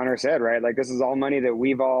said, right? Like, this is all money that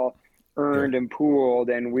we've all earned and pooled,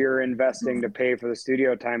 and we're investing to pay for the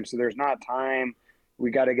studio time. So there's not time.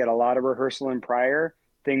 We got to get a lot of rehearsal in prior.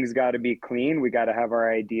 Things got to be clean. We got to have our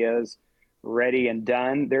ideas ready and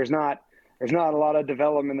done. There's not a lot of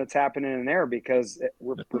development that's happening in there, because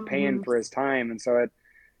we're paying for his time. And so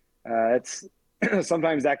it's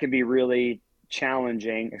sometimes that can be really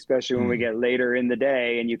challenging, especially when we get later in the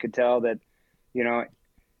day, and you could tell that,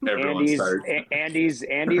 Andy's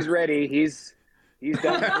ready. He's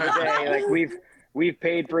done for the day. Like, we've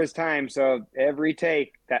paid for his time. So every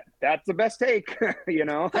take, that's the best take,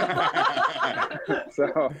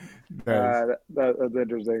 So that's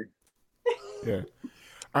interesting. Yeah.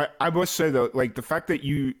 I must say, though, like, the fact that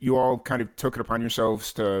you all kind of took it upon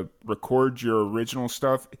yourselves to record your original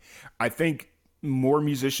stuff, I think more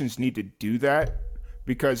musicians need to do that,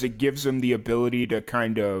 because it gives them the ability to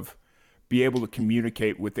kind of be able to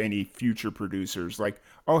communicate with any future producers. Like,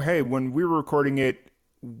 oh, hey, when we were recording it,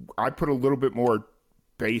 I put a little bit more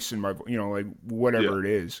bass in my, like, whatever it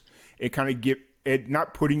is. It kind of it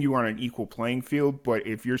not putting you on an equal playing field, but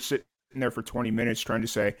if you're sitting there for 20 minutes trying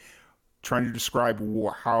to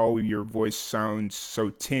describe how your voice sounds so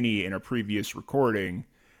tinny in a previous recording,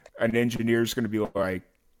 an engineer's going to be like,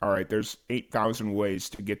 all right, there's 8,000 ways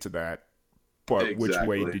to get to that, but which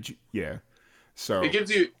way did you? Yeah. So it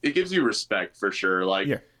gives you respect, for sure.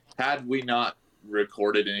 Like, had we not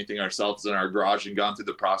recorded anything ourselves in our garage and gone through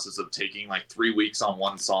the process of taking like 3 weeks on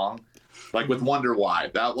one song, Like with Wonder Why,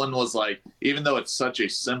 that one was like, even though it's such a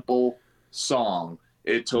simple song,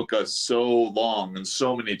 it took us so long and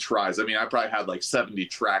so many tries. I mean, I probably had like 70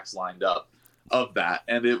 tracks lined up of that.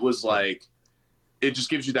 And it was like, it just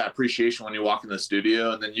gives you that appreciation when you walk in the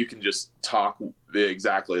studio, and then you can just talk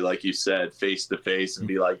exactly like you said, face to face, and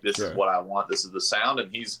be like, this is what I want. This is the sound.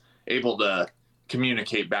 And he's able to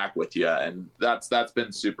communicate back with you. And that's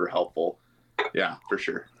been super helpful. Yeah, for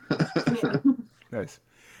sure. Nice.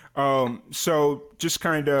 So just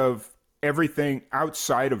kind of everything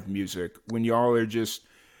outside of music, when y'all are just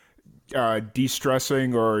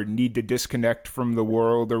de-stressing or need to disconnect from the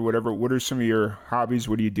world or whatever, what are some of your hobbies?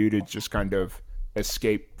 What do you do to just kind of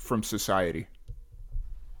escape from society?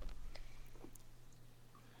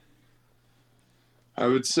 I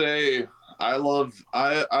would say I love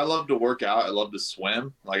to work out. I love to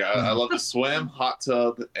swim. Like I love to swim, hot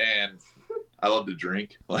tub, and I love to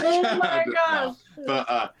drink. Like, oh my gosh!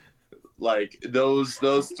 But like those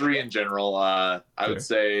three in general, I would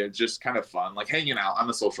say just kind of fun. Like hanging out. I'm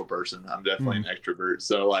a social person. I'm definitely an extrovert.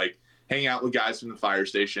 So like hanging out with guys from the fire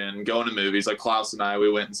station, going to movies. Like Klaus and I,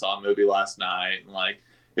 we went and saw a movie last night. And like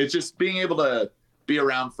it's just being able to be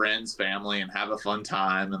around friends, family, and have a fun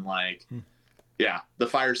time. And like, yeah, the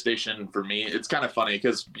fire station for me, it's kind of funny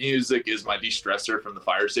because music is my de-stressor from the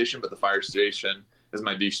fire station, but the fire station is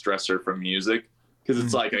my de-stressor from music because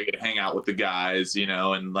it's like I get to hang out with the guys, you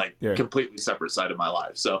know, and like completely separate side of my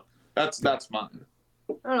life. So that's mine.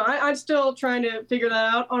 I don't know. I'm still trying to figure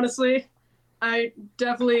that out, honestly. I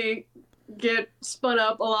definitely get spun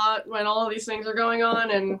up a lot when all of these things are going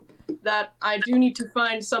on, and that I do need to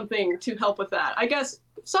find something to help with that. I guess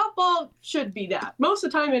softball should be that. Most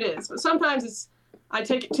of the time it is, but sometimes I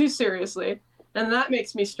take it too seriously, and that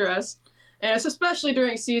makes me stressed. And it's especially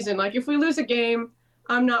during season. Like if we lose a game,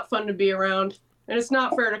 I'm not fun to be around, and it's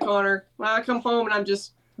not fair to Connor. I come home and I'm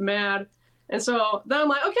just mad, and so then I'm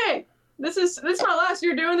like, okay, this is my last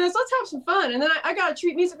year doing this. Let's have some fun. And then I gotta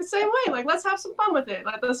treat music the same way. Like let's have some fun with it.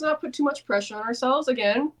 Like let's not put too much pressure on ourselves.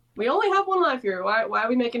 Again, we only have one life here. Why are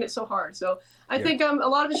we making it so hard? So I think a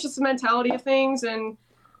lot of it's just the mentality of things and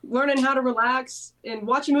learning how to relax. And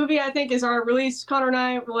watch a movie, I think, is our release. Connor and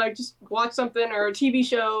I will like just watch something or a TV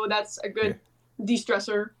show. That's a good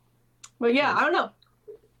de-stressor. But yeah, I don't know.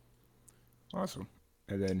 Awesome.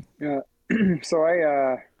 And then so in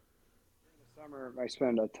the summer I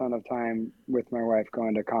spend a ton of time with my wife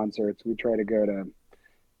going to concerts. We try to go to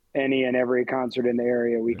any and every concert in the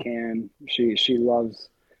area we can. She loves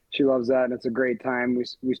that, and it's a great time.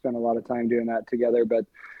 We spend a lot of time doing that together. But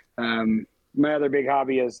my other big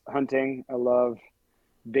hobby is hunting. I love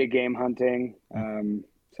big game hunting.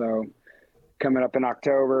 So coming up in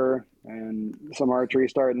October and some archery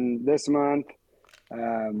starting this month.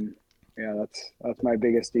 That's my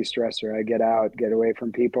biggest de-stressor. I get out, get away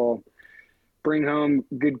from people, bring home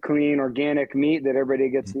good, clean, organic meat that everybody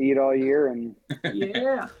gets to eat all year. And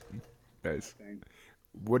yeah. Nice.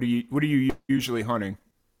 What are you usually hunting?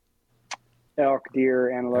 Elk,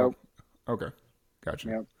 deer, antelope. Okay. Gotcha.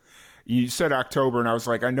 Yep. You said October, and I was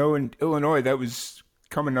like, I know in Illinois that was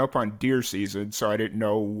coming up on deer season, so I didn't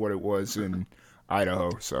know what it was in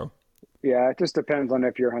Idaho. So yeah, it just depends on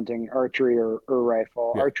if you're hunting archery or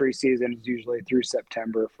rifle. Yeah. Archery season is usually through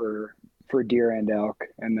September for deer and elk,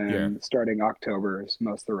 and then starting October is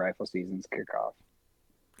most of the rifle seasons kick off.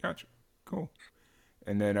 Gotcha. Cool.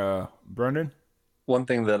 And then Brendan? One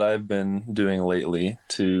thing that I've been doing lately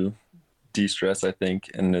to de-stress, I think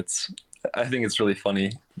it's really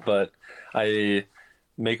funny, but I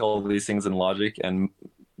make all of these things in Logic, and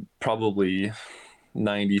probably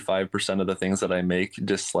 95% of the things that I make,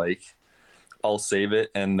 just like I'll save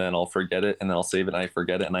it and then I'll forget it, and then I'll save it and I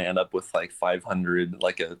forget it, and I end up with like 500,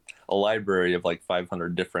 like a library of like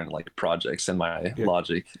 500 different like projects in my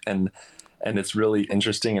Logic, and it's really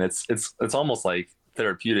interesting, and it's almost like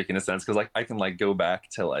therapeutic in a sense, because like I can like go back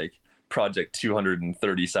to like project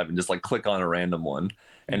 237, just like click on a random one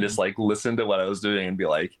and just like listen to what I was doing and be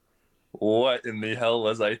like, what in the hell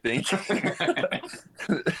was I thinking?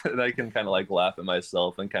 And I can kind of like laugh at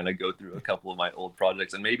myself and kind of go through a couple of my old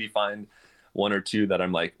projects and maybe find one or two that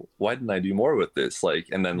I'm like, why didn't I do more with this? Like,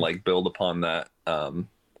 and then like build upon that.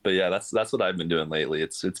 But yeah, that's what I've been doing lately.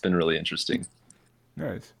 It's been really interesting.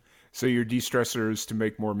 Nice. So your de-stressor is to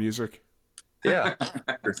make more music? Yeah.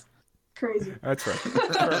 Crazy. That's right.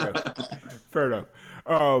 Fair enough.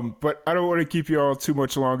 But I don't want to keep you all too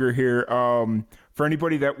much longer here. For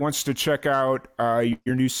anybody that wants to check out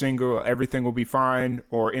your new single, Everything Will Be Fine,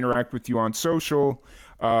 or interact with you on social,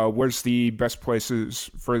 where's the best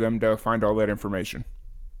places for them to find all that information?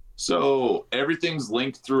 So everything's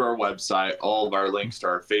linked through our website. All of our links to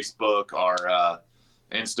our Facebook, our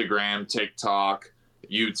Instagram, TikTok,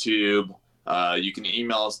 YouTube. You can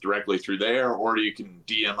email us directly through there, or you can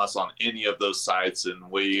DM us on any of those sites, and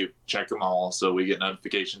we check them all. So we get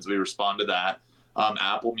notifications. We respond to that.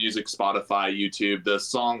 Apple Music, Spotify, YouTube. The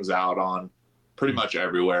song's out on pretty much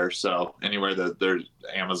everywhere. So anywhere that there's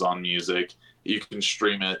Amazon Music, you can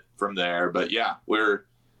stream it from there. But yeah,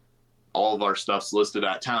 all of our stuff's listed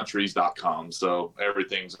at towntrees.com. So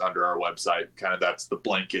everything's under our website. Kind of that's the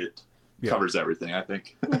blanket, covers everything, I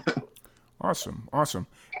think. Awesome.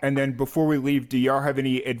 And then before we leave, do y'all have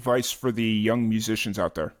any advice for the young musicians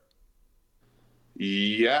out there?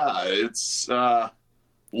 Yeah, it's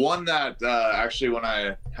one that actually when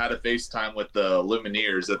I had a FaceTime with the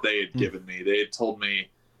Lumineers that they had given me, they had told me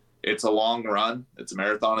it's a long run. It's a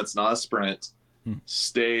marathon. It's not a sprint.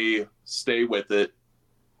 Stay with it.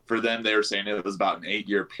 For them, they were saying it was about an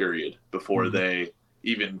 8-year period before they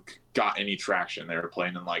even got any traction. They were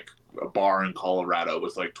playing in like a bar in Colorado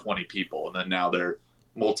with like 20 people. And then now they're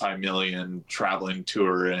multi-million traveling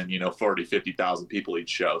tour and, 40, 50,000 people each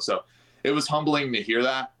show. So it was humbling to hear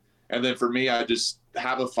that. And then for me, I just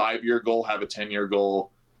have a 5-year goal, have a 10-year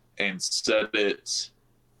goal, and set it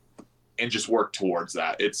and just work towards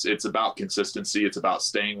that. It's about consistency. It's about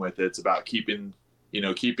staying with it. It's about keeping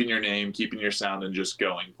your name, keeping your sound, and just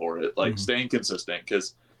going for it. Like staying consistent,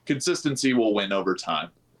 because consistency will win over time.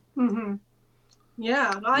 Mm-hmm.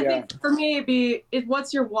 Yeah, I think for me it'd be,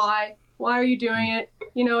 what's your why? Why are you doing it?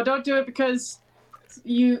 Don't do it because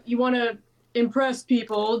you want to impress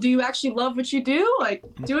people. Do you actually love what you do? Like,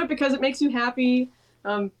 do it because it makes you happy.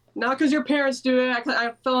 Not because your parents do it.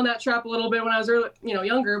 I fell in that trap a little bit when I was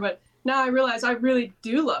younger, but now I realize I really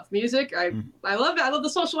do love music. I love it. I love the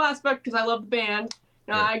social aspect because I love the band.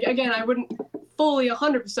 I wouldn't fully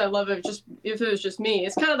 100% love it if it was just me.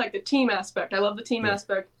 It's kind of like the team aspect. I love the team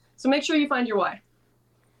aspect. So make sure you find your why.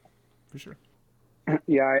 For sure.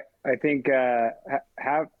 Yeah, I think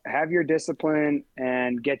have your discipline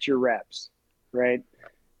and get your reps, right?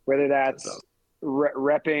 Whether that's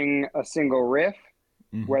repping a single riff,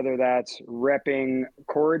 whether that's repping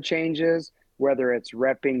chord changes, whether it's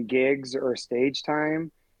repping gigs or stage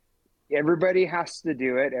time. Everybody has to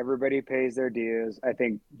do it. Everybody pays their dues. I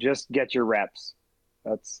think just get your reps.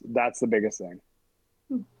 That's the biggest thing.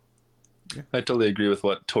 I totally agree with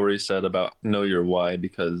what Tori said about know your why,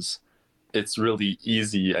 because it's really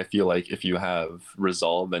easy, I feel like, if you have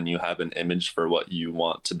resolve and you have an image for what you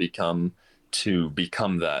want to become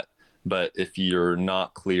that. But if you're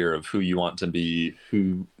not clear of who you want to be,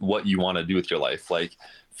 what you want to do with your life, like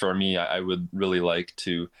for me, I would really like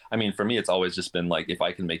to, for me, it's always just been like, if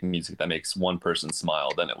I can make music that makes one person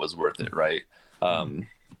smile, then it was worth it, right?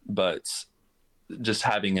 But just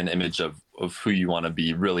having an image of who you want to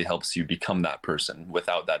be really helps you become that person.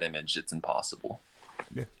 Without that image, it's impossible.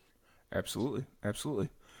 Yeah, absolutely.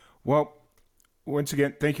 Well, once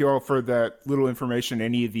again, thank you all for that little information.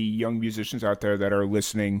 Any of the young musicians out there that are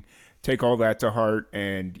listening, take all that to heart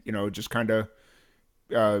and, just kind of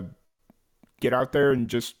get out there and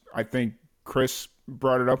just, I think Chris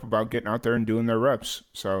brought it up about getting out there and doing their reps.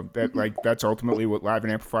 So that's ultimately what Live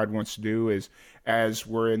and Amplified wants to do, is as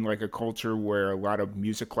we're in like a culture where a lot of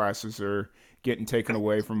music classes are getting taken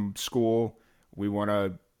away from school, we want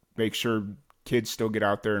to make sure kids still get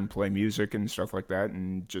out there and play music and stuff like that.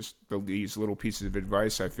 And just these little pieces of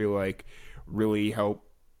advice, I feel like, really help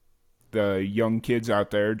the young kids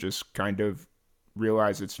out there just kind of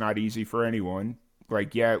realize it's not easy for anyone.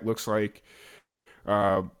 Like, yeah, it looks like,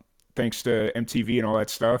 thanks to MTV and all that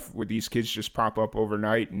stuff, where these kids just pop up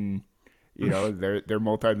overnight and, they're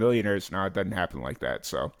multimillionaires. Now it doesn't happen like that.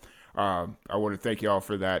 So, I want to thank you all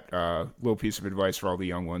for that, little piece of advice for all the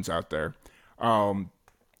young ones out there.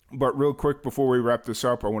 But real quick, before we wrap this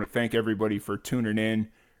up, I want to thank everybody for tuning in.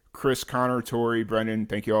 Chris, Connor, Tori, Brendan,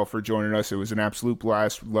 thank you all for joining us. It was an absolute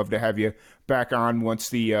blast. We'd love to have you back on once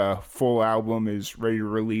the full album is ready to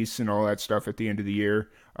release and all that stuff at the end of the year.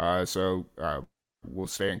 So we'll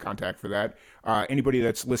stay in contact for that. Anybody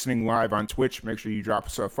that's listening live on Twitch, make sure you drop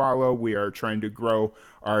us a follow. We are trying to grow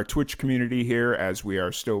our Twitch community here, as we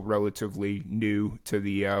are still relatively new to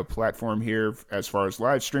the platform here as far as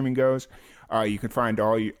live streaming goes. You can find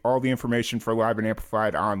all the information for Live and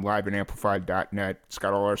Amplified on liveandamplified.net. It's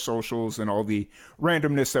got all our socials and all the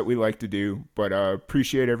randomness that we like to do. But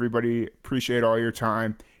appreciate everybody. Appreciate all your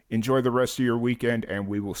time. Enjoy the rest of your weekend, and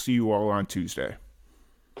we will see you all on Tuesday.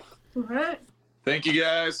 All right. Thank you,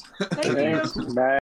 guys. Thank you. Bye.